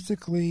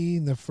basically,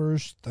 the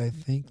first, I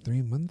think,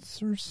 3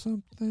 months or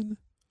something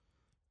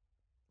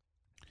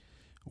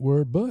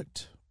were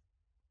booked.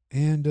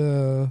 And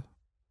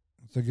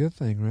it's a good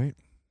thing, right?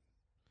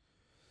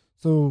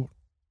 So,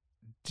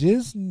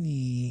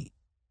 Disney,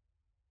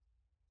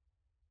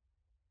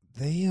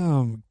 they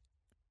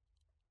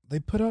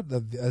put out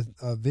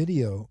a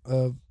video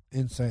of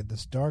inside the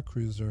Star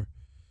Cruiser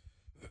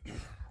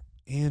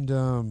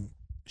and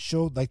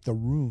showed like the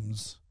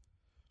rooms,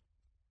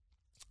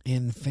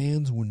 and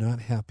fans were not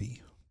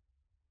happy.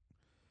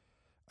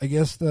 I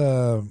guess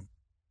it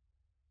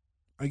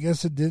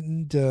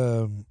didn't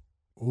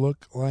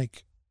look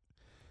like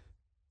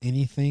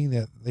anything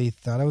that they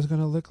thought it was going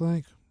to look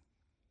like.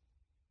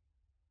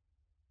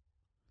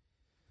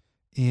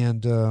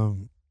 And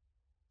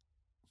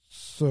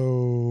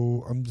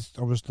so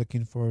I was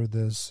looking for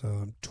this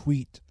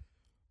tweet.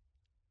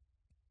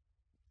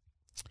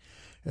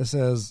 It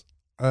says,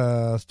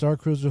 Star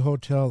Cruiser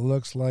Hotel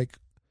looks like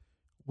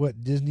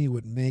what Disney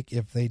would make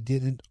if they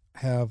didn't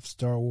have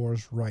Star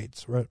Wars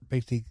rights, right?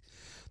 Basically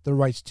the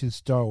rights to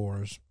Star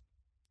Wars.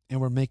 And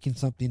we're making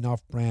something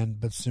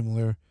off-brand but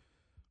similar.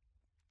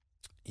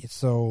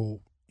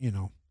 So,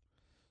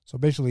 so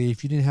basically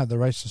if you didn't have the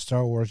rights to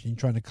Star Wars and you're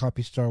trying to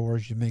copy Star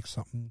Wars, you make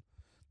something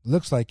that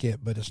looks like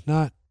it, but it's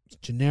not. It's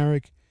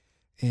generic.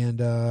 And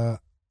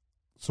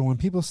so when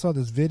people saw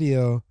this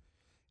video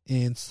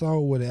and saw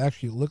what it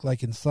actually looked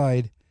like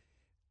inside,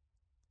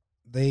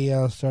 they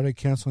started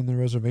canceling their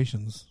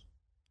reservations.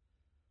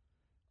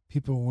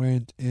 People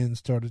went and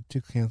started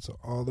to cancel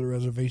all the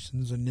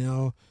reservations, and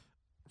now,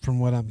 from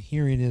what I'm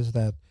hearing, is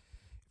that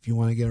if you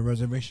want to get a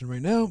reservation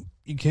right now,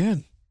 you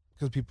can,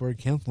 because people are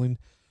canceling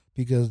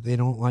because they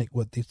don't like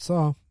what they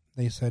saw.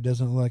 They said it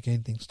doesn't look like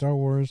anything Star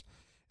Wars.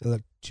 It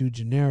looked too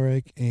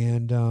generic,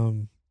 and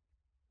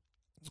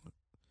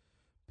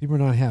people are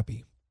not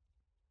happy.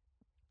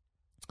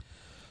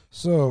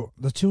 So,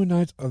 the 2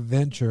 nights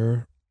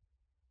adventure,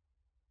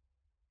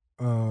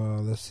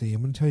 let's see,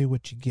 I'm going to tell you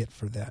what you get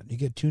for that. You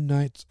get 2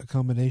 nights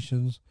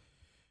accommodations,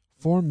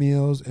 4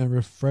 meals and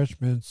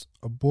refreshments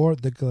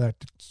aboard the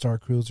Galactic Star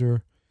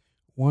Cruiser,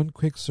 1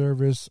 quick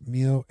service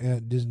meal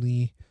at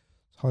Disney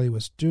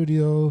Hollywood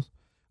Studios,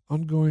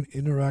 ongoing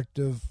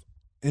interactive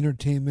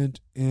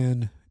entertainment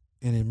in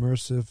an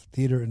immersive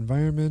theater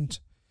environment,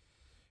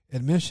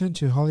 admission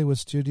to Hollywood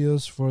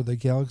Studios for the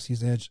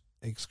Galaxy's Edge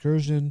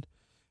excursion,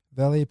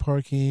 valet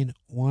parking,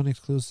 1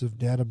 exclusive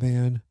data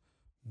band,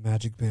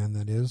 magic band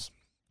that is,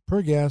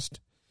 per guest,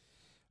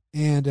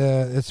 and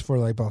it's for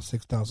like about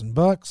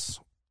 $6,000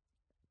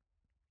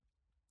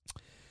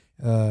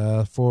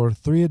 for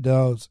 3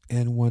 adults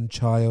and 1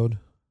 child.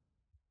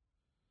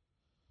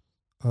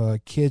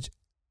 Kids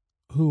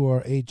who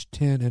are age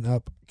 10 and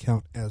up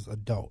count as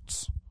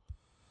adults.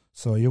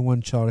 So your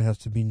 1 child has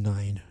to be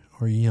 9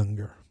 or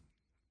younger.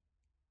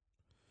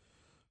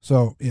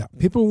 So, yeah,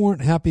 people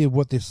weren't happy with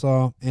what they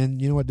saw,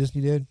 and you know what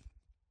Disney did?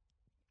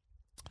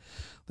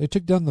 They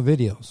took down the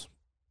videos.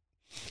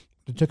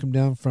 They took them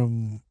down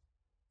from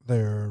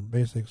their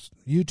basics,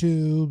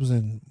 YouTubes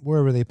and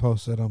wherever they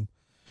posted them.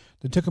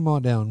 They took them all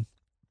down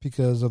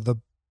because of the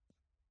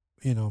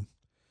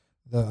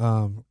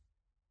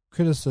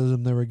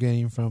criticism they were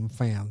getting from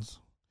fans.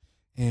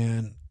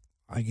 And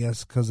I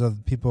guess because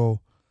of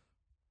people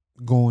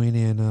going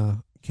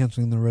and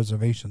canceling their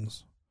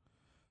reservations.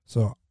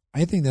 So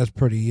I think that's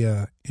pretty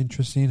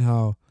interesting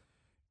how,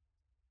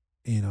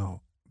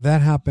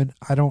 that happened.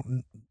 I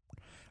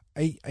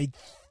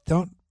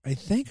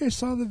think I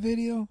saw the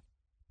video.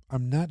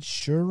 I'm not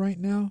sure right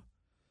now.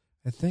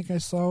 I think I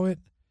saw it.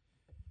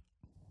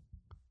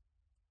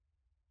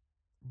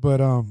 But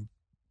I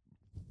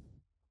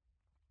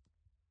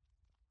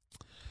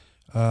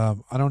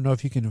don't know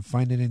if you can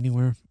find it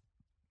anywhere.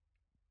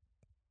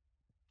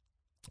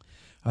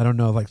 I don't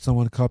know if like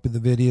someone copied the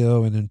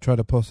video and then tried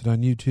to post it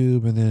on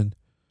YouTube and then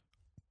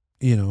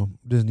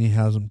Disney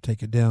has them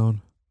take it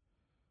down.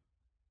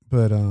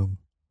 But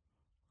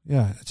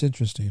yeah, it's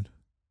interesting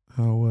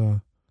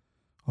how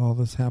all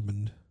this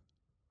happened.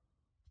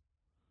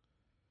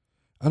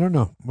 I don't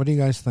know. What do you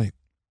guys think?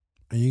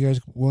 Are you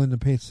guys willing to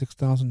pay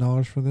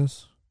 $6,000 for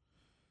this?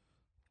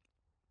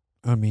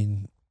 I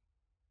mean,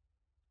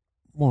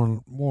 more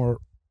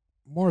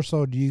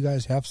so, do you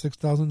guys have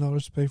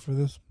 $6,000 to pay for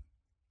this?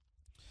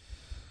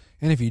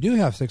 And if you do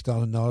have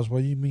 $6,000,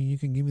 well, you mean you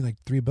can give me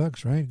like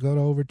 $3, right? Go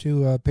over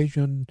to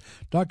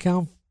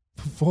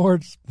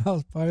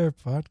patreon.com/Mousepire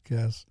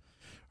podcast.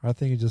 Or I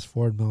think it's just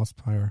Ford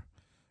Mousepire.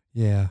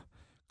 Yeah.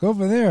 Go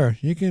over there.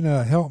 You can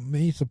help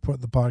me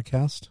support the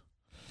podcast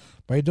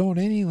by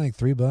donating like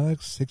 $3,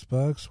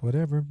 $6,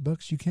 whatever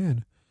bucks you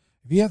can.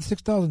 If you have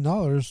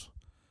 $6,000,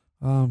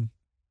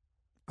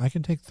 I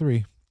can take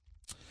 3.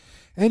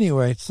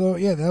 Anyway, so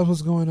yeah, that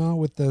was going on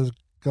with the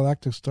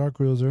Galactic Star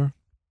Cruiser.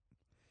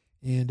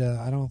 And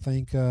I don't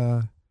think,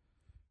 I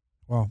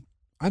know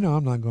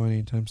I'm not going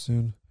anytime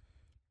soon.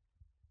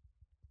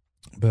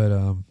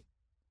 But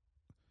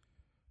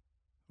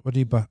what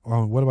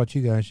about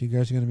you guys? You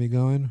guys are going to be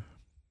going?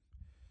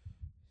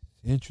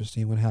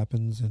 Interesting what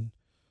happens and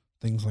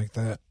things like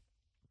that.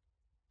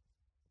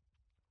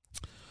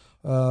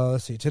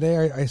 Let's see.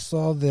 Today I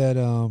saw that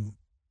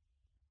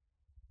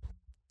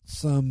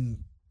some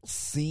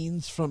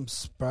scenes from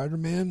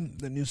Spider-Man,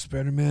 the new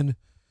Spider-Man,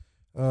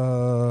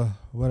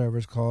 whatever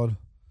it's called,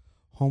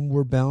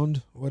 Homeward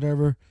Bound,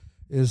 whatever,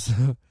 is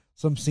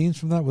some scenes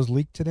from that was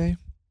leaked today.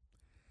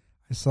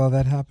 I saw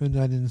that happen.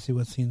 I didn't see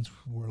what scenes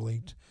were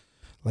leaked.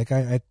 Like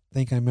I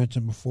think I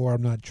mentioned before,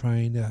 I'm not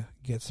trying to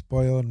get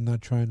spoiled. I'm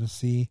not trying to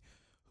see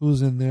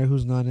who's in there,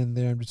 who's not in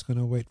there. I'm just going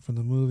to wait for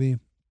the movie.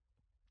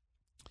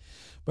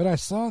 But I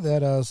saw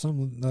that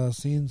some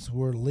scenes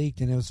were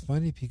leaked, and it was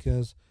funny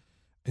because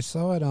I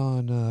saw it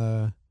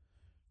on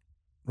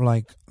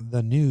like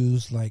the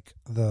news, like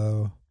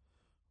the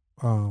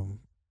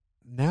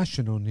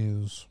national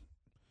news.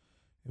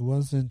 It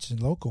wasn't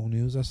local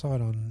news. I saw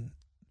it on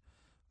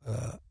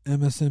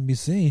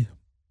MSNBC.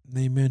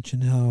 They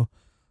mentioned how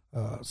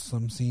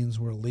some scenes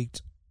were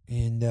leaked,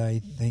 and I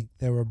think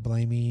they were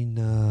blaming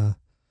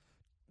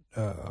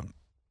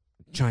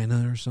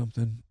China or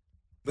something.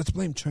 Let's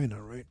blame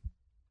China, right?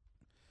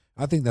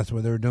 I think that's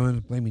what they were doing,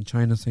 blaming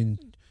China, saying,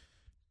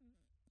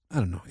 I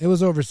don't know. It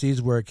was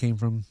overseas where it came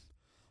from,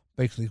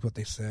 basically what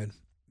they said.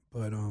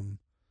 But,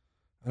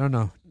 I don't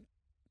know.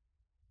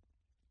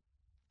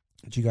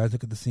 Did you guys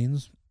look at the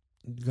scenes?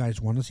 You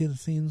guys want to see the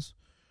scenes?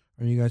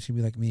 Or you guys can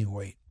be like me and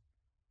wait?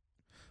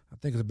 I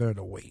think it's better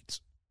to wait.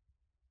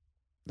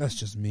 That's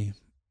just me.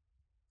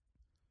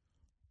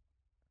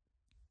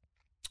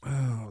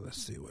 Oh,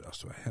 let's see. What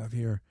else do I have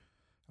here?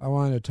 I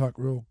wanted to talk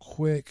real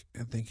quick.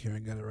 I think here I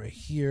got it right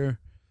here.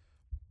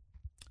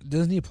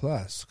 Disney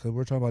Plus, because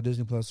we're talking about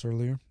Disney Plus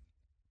earlier.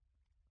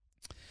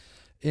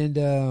 And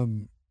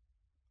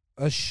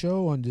a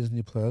show on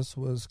Disney Plus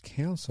was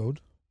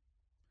canceled.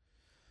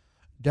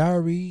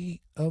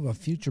 Diary of a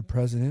Future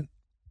President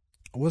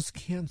was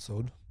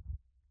canceled.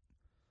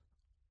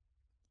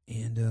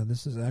 And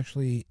this is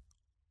actually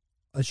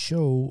a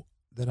show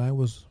that I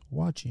was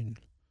watching.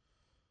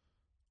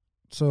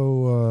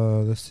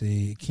 So, let's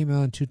see. It came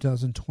out in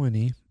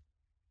 2020.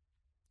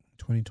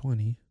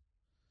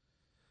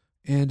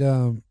 And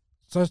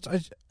so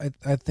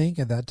I think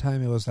at that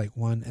time it was like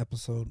one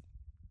episode.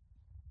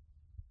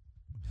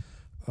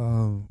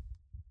 Now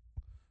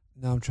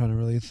I'm trying to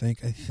really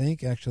think. I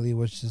think actually it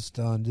was just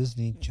on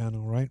Disney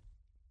Channel, right?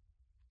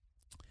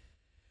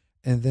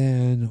 And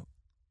then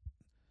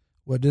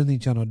what Disney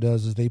Channel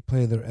does is they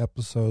play their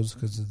episodes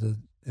because it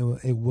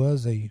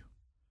was I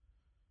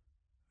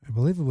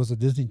believe it was a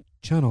Disney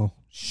Channel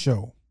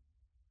show.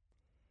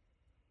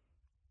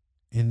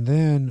 And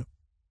then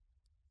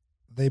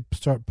they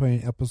start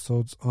putting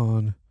episodes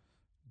on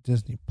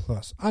Disney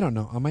Plus. I don't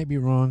know. I might be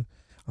wrong.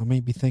 I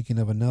might be thinking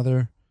of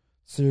another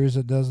series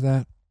that does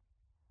that.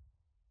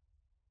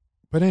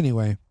 But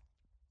anyway,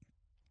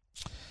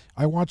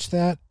 I watched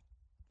that.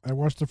 I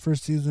watched the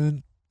first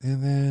season,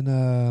 and then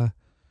the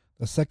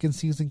second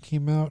season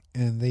came out,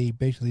 and they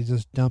basically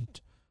just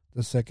dumped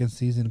the second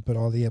season and put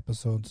all the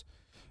episodes.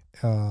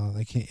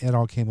 It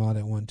all came out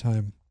at one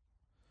time.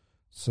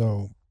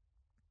 So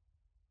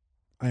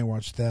I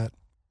watched that.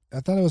 I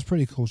thought it was a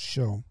pretty cool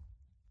show.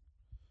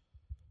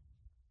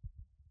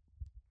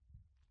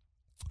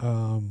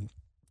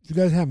 If you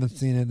guys haven't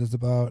seen it, it's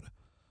about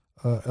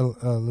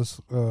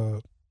this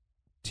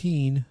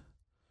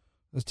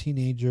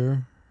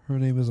teenager. Her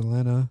name is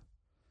Elena,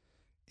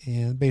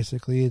 and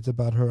basically it's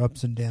about her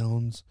ups and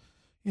downs,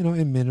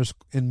 in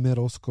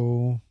middle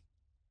school,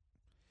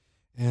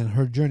 and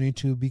her journey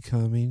to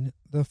becoming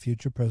the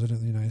future president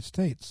of the United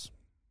States.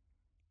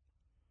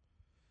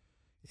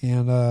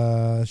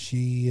 And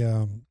she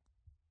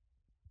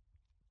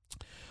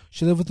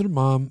lived with her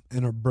mom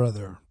and her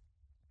brother.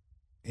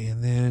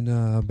 And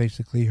then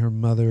basically her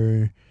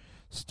mother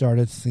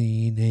started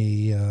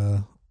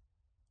seeing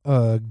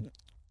one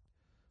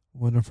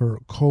of her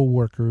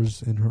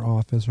co-workers in her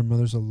office. Her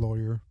mother's a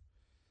lawyer.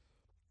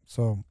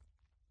 So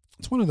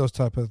it's one of those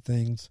type of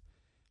things,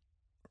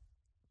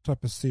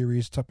 type of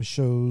series, type of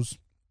shows.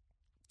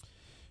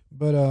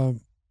 But I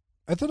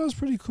thought it was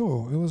pretty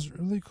cool. It was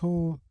really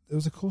cool. It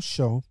was a cool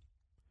show.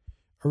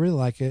 I really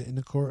like it.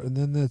 And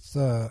then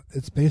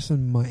it's based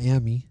in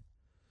Miami,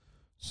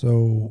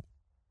 so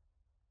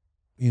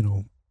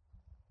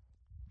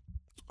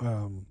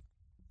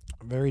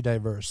very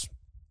diverse.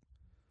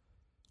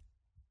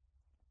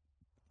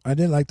 I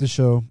did like the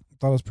show.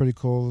 Thought it was pretty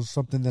cool. It was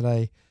something that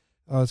I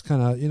was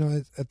kind of,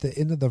 at the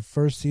end of the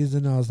first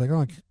season, I was like,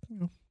 oh,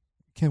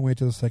 can't wait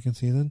till the second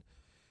season.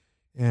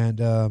 And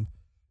I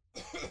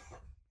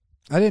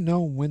didn't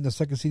know when the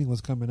second season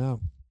was coming out.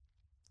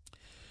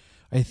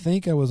 I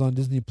think I was on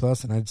Disney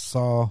Plus and I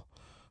saw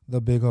the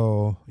big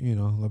old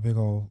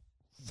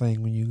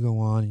thing when you go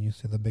on and you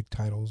see the big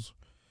titles.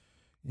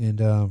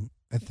 And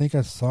I think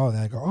I saw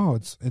that. I go, oh,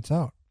 it's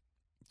out.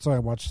 So I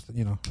watched,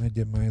 I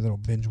did my little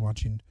binge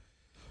watching.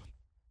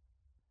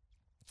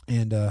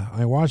 And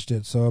I watched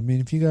it. So, I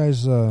mean, if you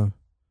guys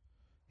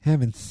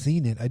haven't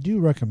seen it, I do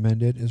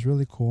recommend it. It's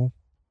really cool.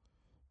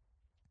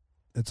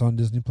 It's on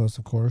Disney Plus,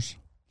 of course.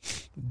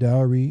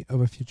 Diary of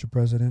a Future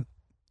President.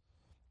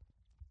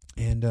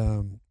 And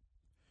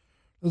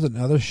there's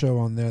another show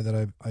on there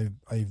that I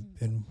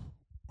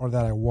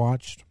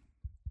watched.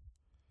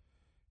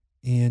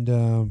 And,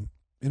 a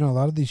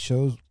lot of these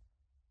shows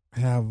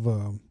have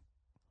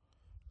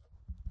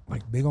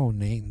like big old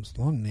names,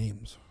 long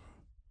names.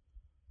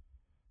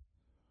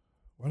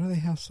 Why do they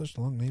have such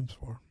long names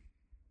for?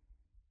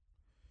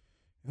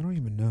 I don't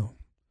even know.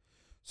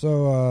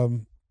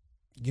 So,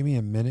 give me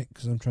a minute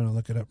because I'm trying to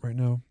look it up right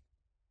now.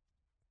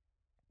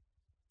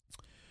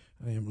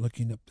 I am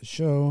looking up the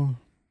show.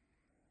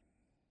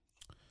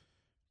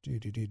 That's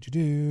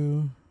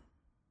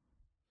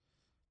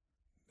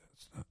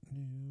not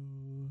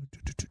new.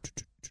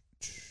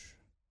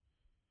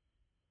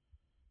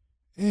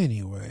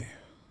 Anyway.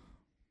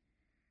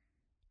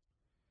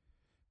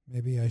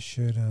 Maybe I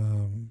should,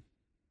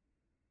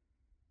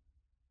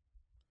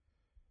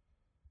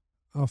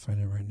 I'll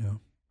find it right now.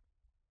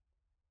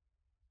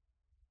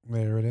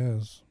 There it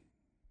is.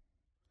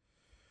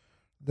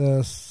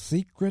 The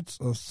Secrets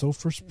of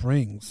Sulphur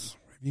Springs.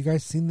 Have you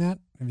guys seen that?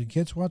 Have your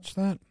kids watched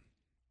that?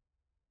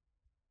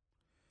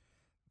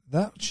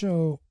 That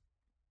show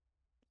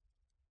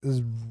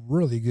is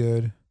really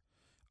good.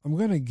 I'm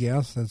going to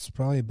guess that's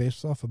probably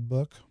based off a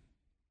book.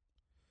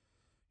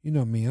 You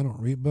know me, I don't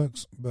read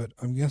books, but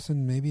I'm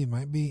guessing maybe it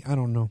might be. I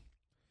don't know.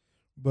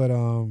 But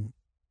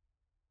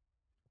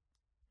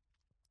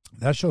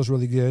that show's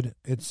really good.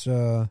 It's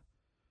kind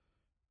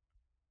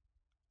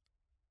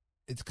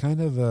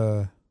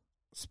of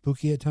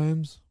spooky at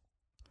times.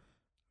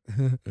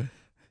 It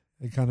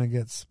kind of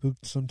gets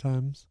spooked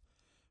sometimes.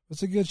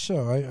 It's a good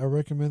show. I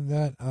recommend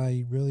that.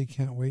 I really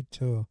can't wait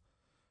till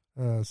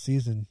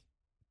season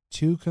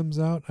 2 comes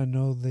out. I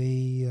know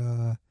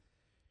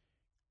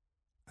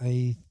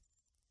I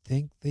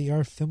think they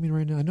are filming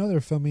right now. I know they're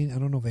filming. I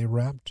don't know if they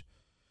wrapped,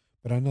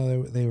 but I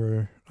know they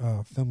were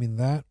filming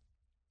that.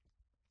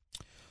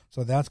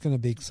 So that's going to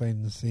be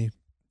exciting to see.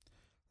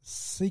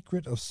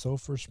 Secret of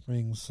Sulphur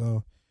Springs.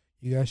 So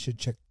you guys should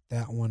check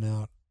that one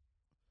out.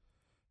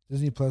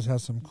 Disney Plus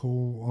has some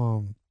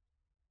cool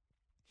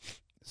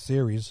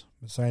series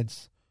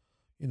besides,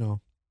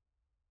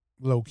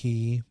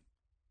 Loki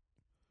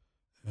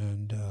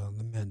and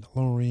The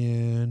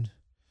Mandalorian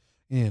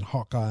and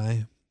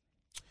Hawkeye,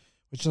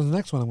 which is the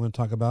next one I'm going to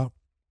talk about.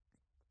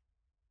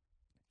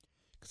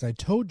 Because I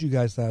told you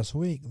guys last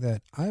week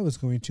that I was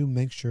going to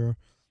make sure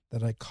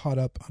that I caught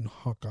up on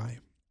Hawkeye.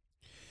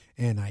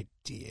 And I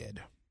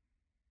did.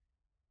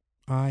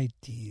 I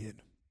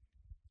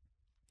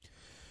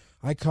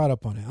caught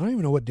up on it. I don't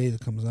even know what day it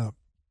comes out.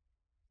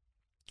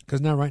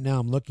 Because right now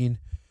I'm looking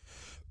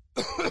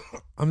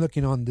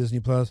on Disney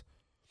Plus,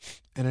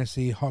 and I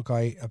see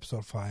Hawkeye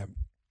episode 5,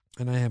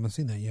 and I haven't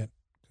seen that yet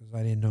because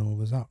I didn't know it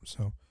was out.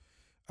 So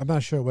I'm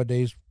not sure what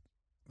days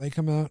they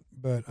come out,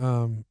 but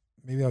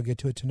maybe I'll get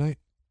to it tonight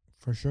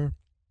for sure.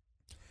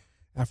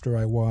 After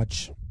I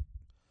watch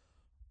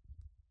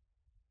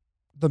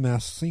The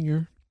Masked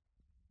Singer.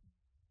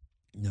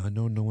 Now I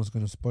know no one's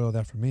going to spoil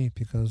that for me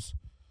because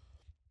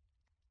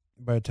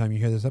by the time you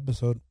hear this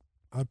episode,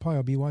 I'd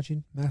probably be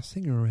watching Masked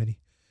Singer already.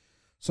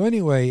 So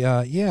anyway,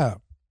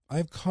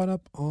 I've caught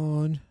up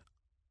on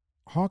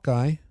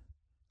Hawkeye,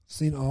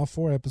 seen all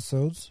 4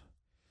 episodes,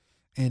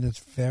 and it's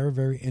very,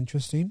 very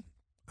interesting.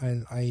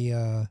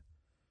 I'm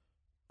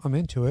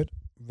into it,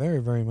 very,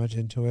 very much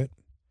into it,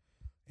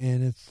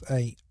 and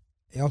I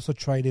also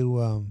try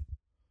to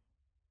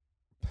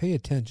pay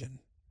attention.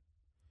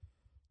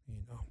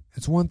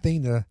 It's one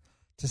thing to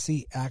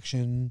see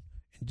action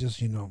and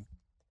just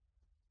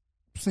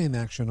same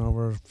action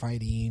over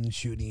fighting,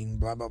 shooting,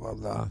 blah blah blah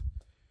blah.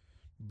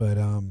 But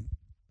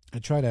I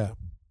try to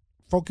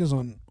focus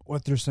on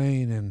what they're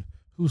saying and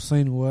who's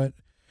saying what,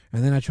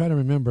 and then I try to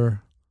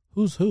remember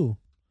who's who,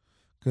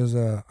 because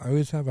I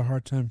always have a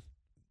hard time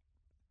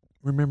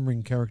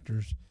remembering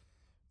characters,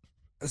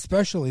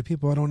 especially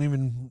people I don't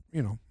even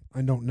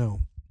I don't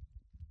know.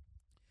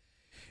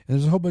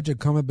 there's a whole bunch of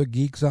comic book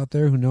geeks out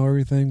there who know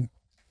everything,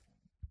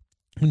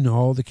 who know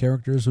all the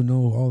characters, who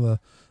know all the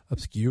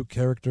obscure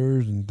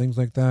characters and things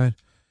like that.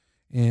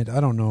 And I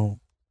don't know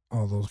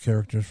all those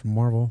characters from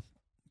Marvel.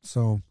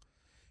 So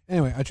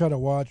anyway, I try to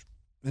watch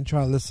and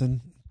try to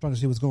listen, trying to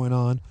see what's going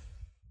on.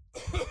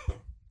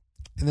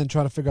 And then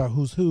try to figure out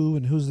who's who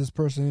and who's this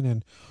person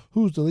and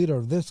who's the leader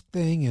of this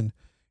thing and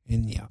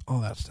yeah, all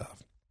that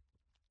stuff.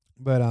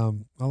 But I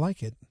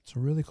like it. It's a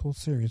really cool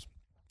series.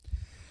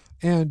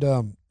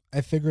 And I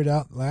figured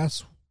out I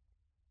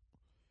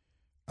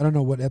don't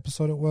know what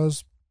episode it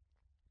was,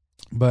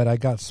 but I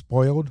got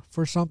spoiled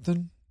for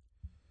something.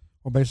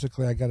 Well,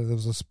 basically, there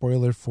was a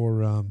spoiler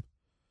for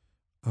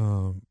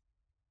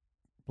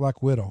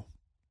Black Widow.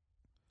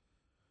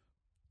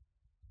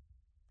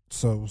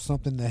 So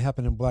something that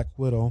happened in Black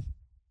Widow,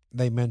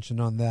 they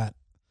mentioned on that,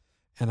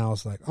 and I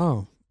was like,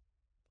 oh,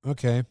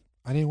 okay.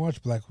 I didn't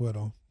watch Black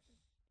Widow.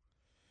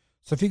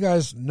 So if you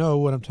guys know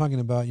what I'm talking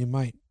about, you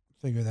might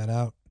figure that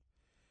out.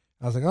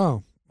 I was like,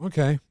 oh,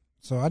 okay.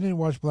 So I didn't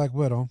watch Black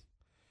Widow.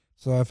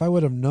 So if I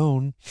would have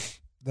known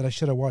that I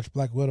should have watched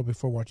Black Widow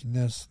before watching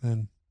this,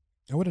 then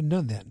I would have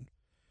done that.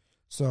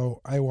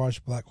 So I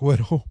watched Black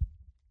Widow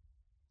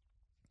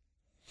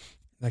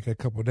like a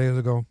couple of days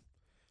ago.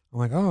 I'm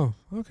like, oh,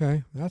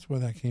 okay. That's where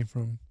that came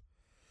from.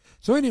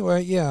 So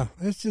anyway, yeah,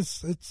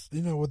 it's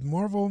with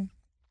Marvel,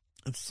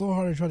 it's so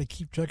hard to try to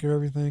keep track of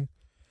everything.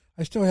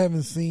 I still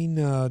haven't seen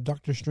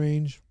Doctor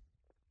Strange.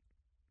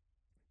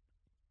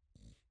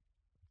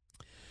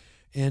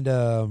 And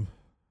I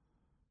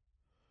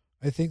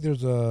think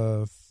there's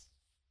a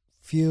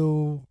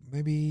few,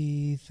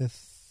 maybe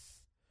there's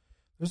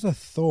a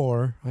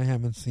Thor I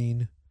haven't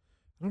seen.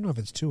 I don't know if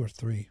it's 2 or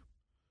 3.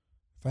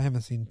 If I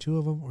haven't seen 2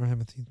 of them or I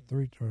haven't seen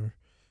 3 or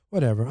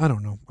whatever. I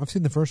don't know. I've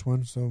seen the first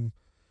one, so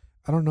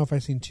I don't know if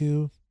I've seen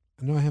 2.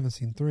 I know I haven't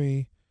seen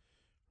 3.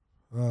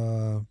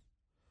 Yeah,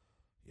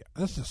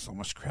 that's just so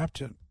much crap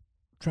to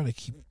try to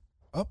keep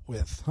up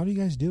with. How do you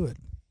guys do it?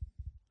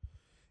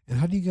 And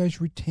how do you guys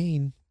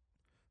retain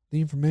the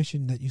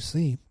information that you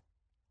see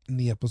in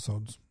the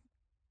episodes?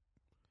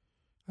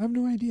 I have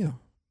no idea.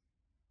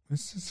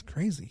 It's just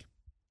crazy.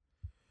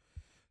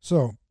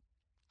 So,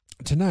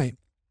 tonight,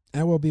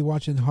 I will be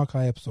watching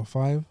Hawkeye episode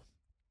 5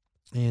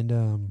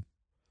 and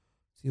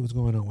see what's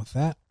going on with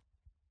that.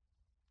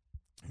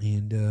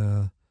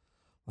 And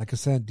like I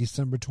said,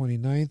 December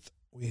 29th,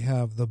 we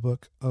have the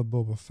book of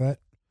Boba Fett.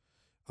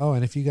 Oh,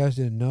 and if you guys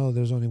didn't know,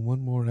 there's only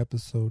one more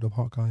episode of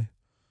Hawkeye. I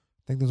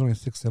think there's only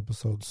 6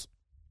 episodes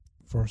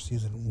for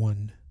season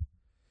 1.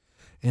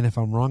 And if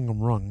I'm wrong, I'm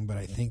wrong, but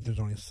I think there's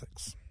only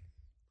 6.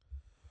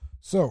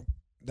 So,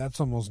 that's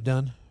almost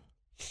done,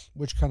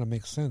 which kind of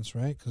makes sense,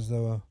 right? Because,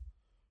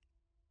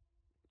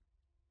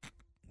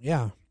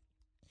 yeah.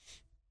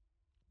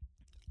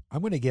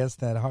 I'm going to guess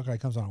that Hawkeye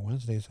comes out on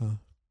Wednesdays, huh?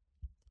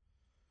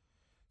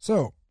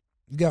 So,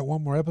 you got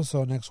one more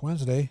episode next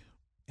Wednesday,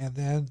 and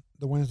then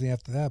the Wednesday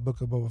after that,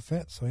 Book of Boba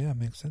Fett. So, yeah, it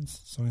makes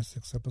sense. It's only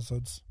 6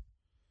 episodes.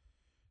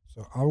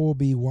 So, I will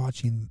be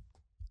watching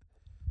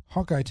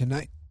Hawkeye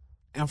tonight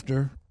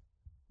after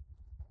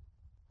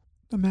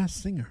The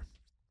Masked Singer.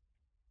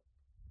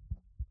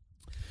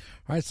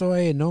 All right, so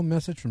no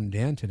message from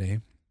Dan today.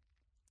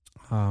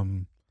 I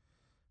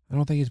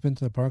don't think he's been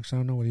to the parks. I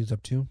don't know what he's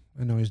up to.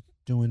 I know he's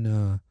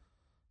doing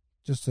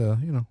just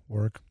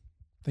work,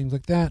 things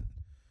like that.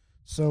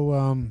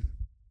 So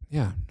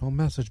yeah, no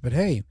message. But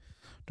hey,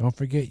 don't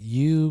forget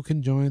you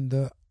can join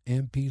the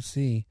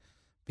MPC,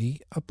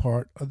 be a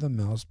part of the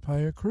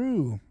Mousepire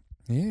crew.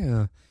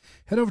 Yeah,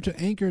 head over to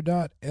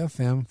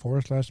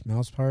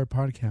anchor.fm/Mousepire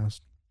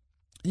podcast.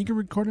 You can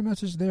record a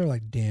message there,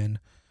 like Dan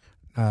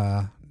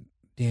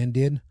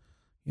did,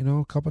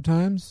 a couple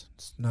times.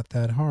 It's not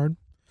that hard.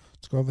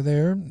 Let's go over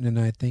there, and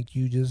I think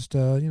you just,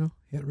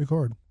 hit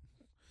record.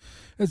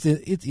 It's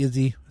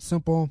easy,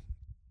 simple.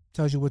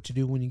 Tells you what to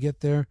do when you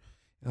get there.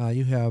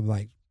 You have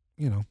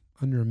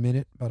under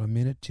about a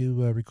minute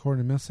to record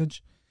a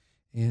message,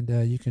 and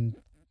you can,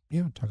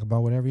 talk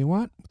about whatever you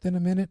want within a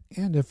minute.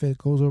 And if it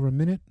goes over a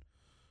minute,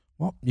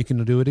 well, you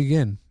can do it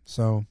again.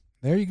 So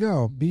there you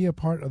go. Be a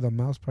part of the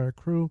Mousepire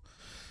crew.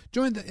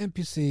 Join the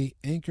NPC,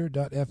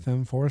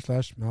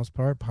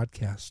 anchor.fm/Mousepire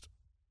podcast.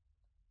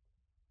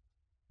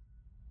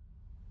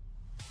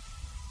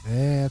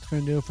 Yeah, that's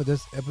going to do it for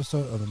this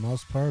episode of the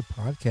Mousepire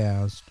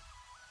podcast.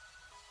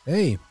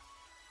 Hey,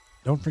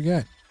 don't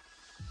forget,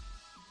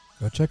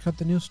 go check out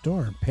the new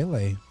store,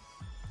 Pele.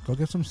 Go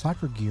get some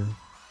soccer gear.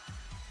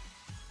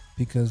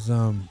 Because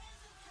I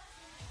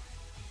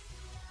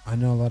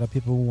know a lot of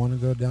people want to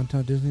go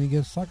downtown Disney to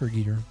get soccer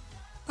gear.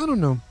 I don't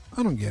know.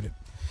 I don't get it.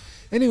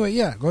 Anyway,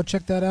 yeah, go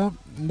check that out.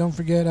 And don't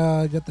forget,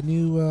 I got the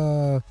new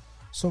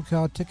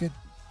SoCal ticket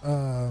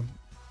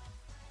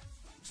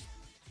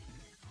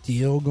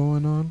deal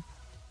going on.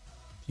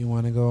 If you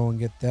want to go and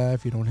get that,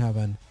 if you don't have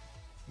an,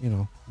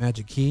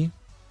 magic key,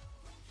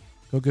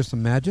 go get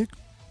some magic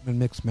and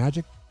mix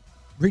magic.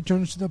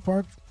 Returns to the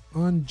park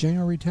on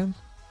January 10th.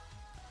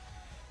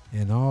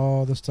 And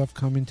all the stuff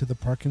coming to the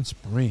park in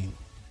spring.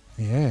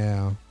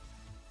 Yeah.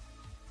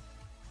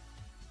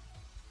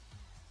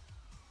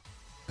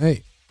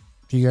 Hey,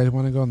 if you guys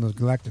want to go on the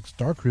Galactic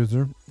Star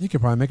Cruiser, you can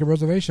probably make a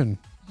reservation.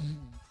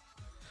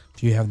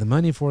 If you have the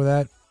money for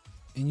that,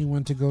 and you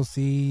want to go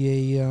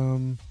see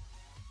a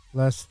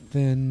less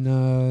than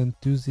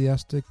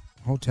enthusiastic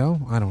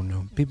hotel, I don't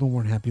know. People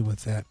weren't happy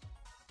with that.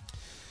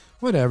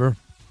 Whatever.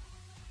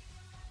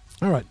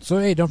 All right. So,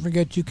 hey, don't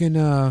forget you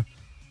can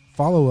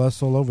follow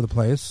us all over the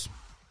place.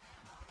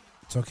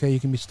 It's okay. You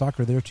can be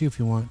stalker there, too, if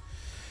you want.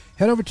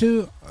 Head over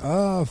to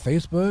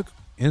Facebook,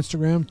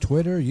 Instagram,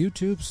 Twitter,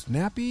 YouTube,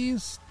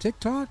 Snappies,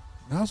 TikTok,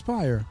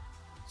 Mousepire.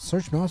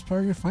 Search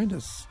Mousepire, you'll find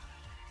us.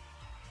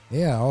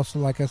 Yeah, also,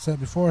 like I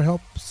said before,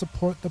 help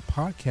support the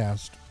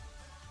podcast.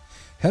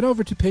 Head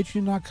over to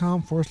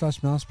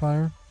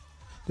patreon.com/Mousepire.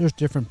 There's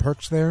different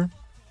perks there.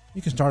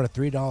 You can start at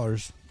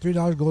 $3.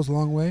 $3 goes a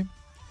long way.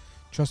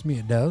 Trust me,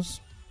 it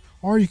does.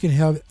 Or you can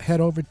head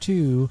over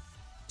to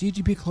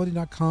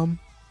dgpclothing.com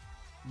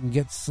and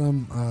get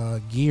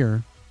some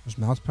gear. There's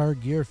Mousepire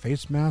gear,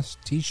 face masks,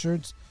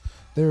 t-shirts.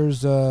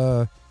 There's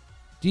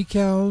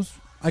decals.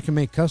 I can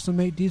make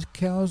custom-made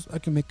decals. I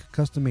can make a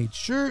custom-made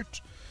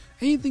shirt.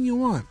 Anything you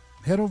want.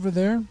 Head over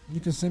there. You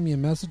can send me a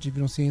message if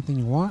you don't see anything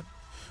you want.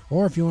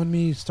 Or if you want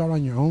me to start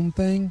on your own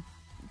thing,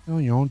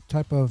 your own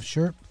type of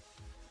shirt,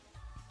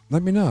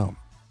 let me know.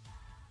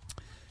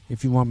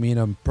 If you want me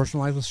to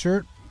personalize a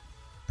shirt,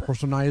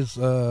 personalize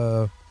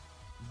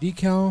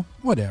decal,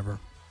 whatever,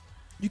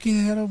 you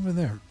can head over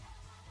there.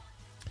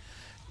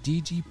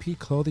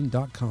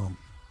 dgpclothing.com.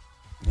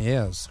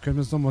 Yes,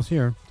 Christmas is almost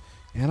here.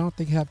 And I don't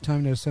think I have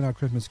time to send out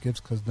Christmas gifts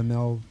because the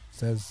mail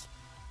says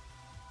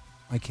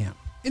I can't.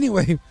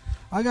 Anyway,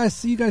 I gotta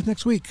see you guys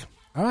next week.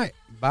 All right,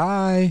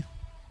 bye.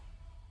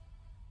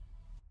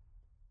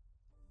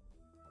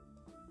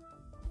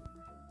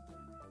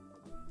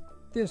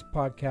 This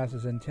podcast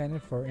is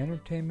intended for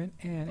entertainment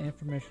and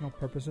informational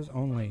purposes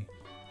only.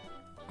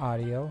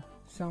 Audio,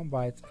 sound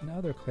bites, and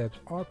other clips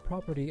are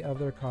property of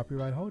their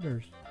copyright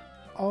holders.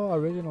 All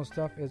original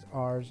stuff is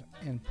ours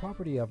and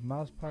property of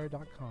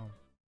Mousepire.com.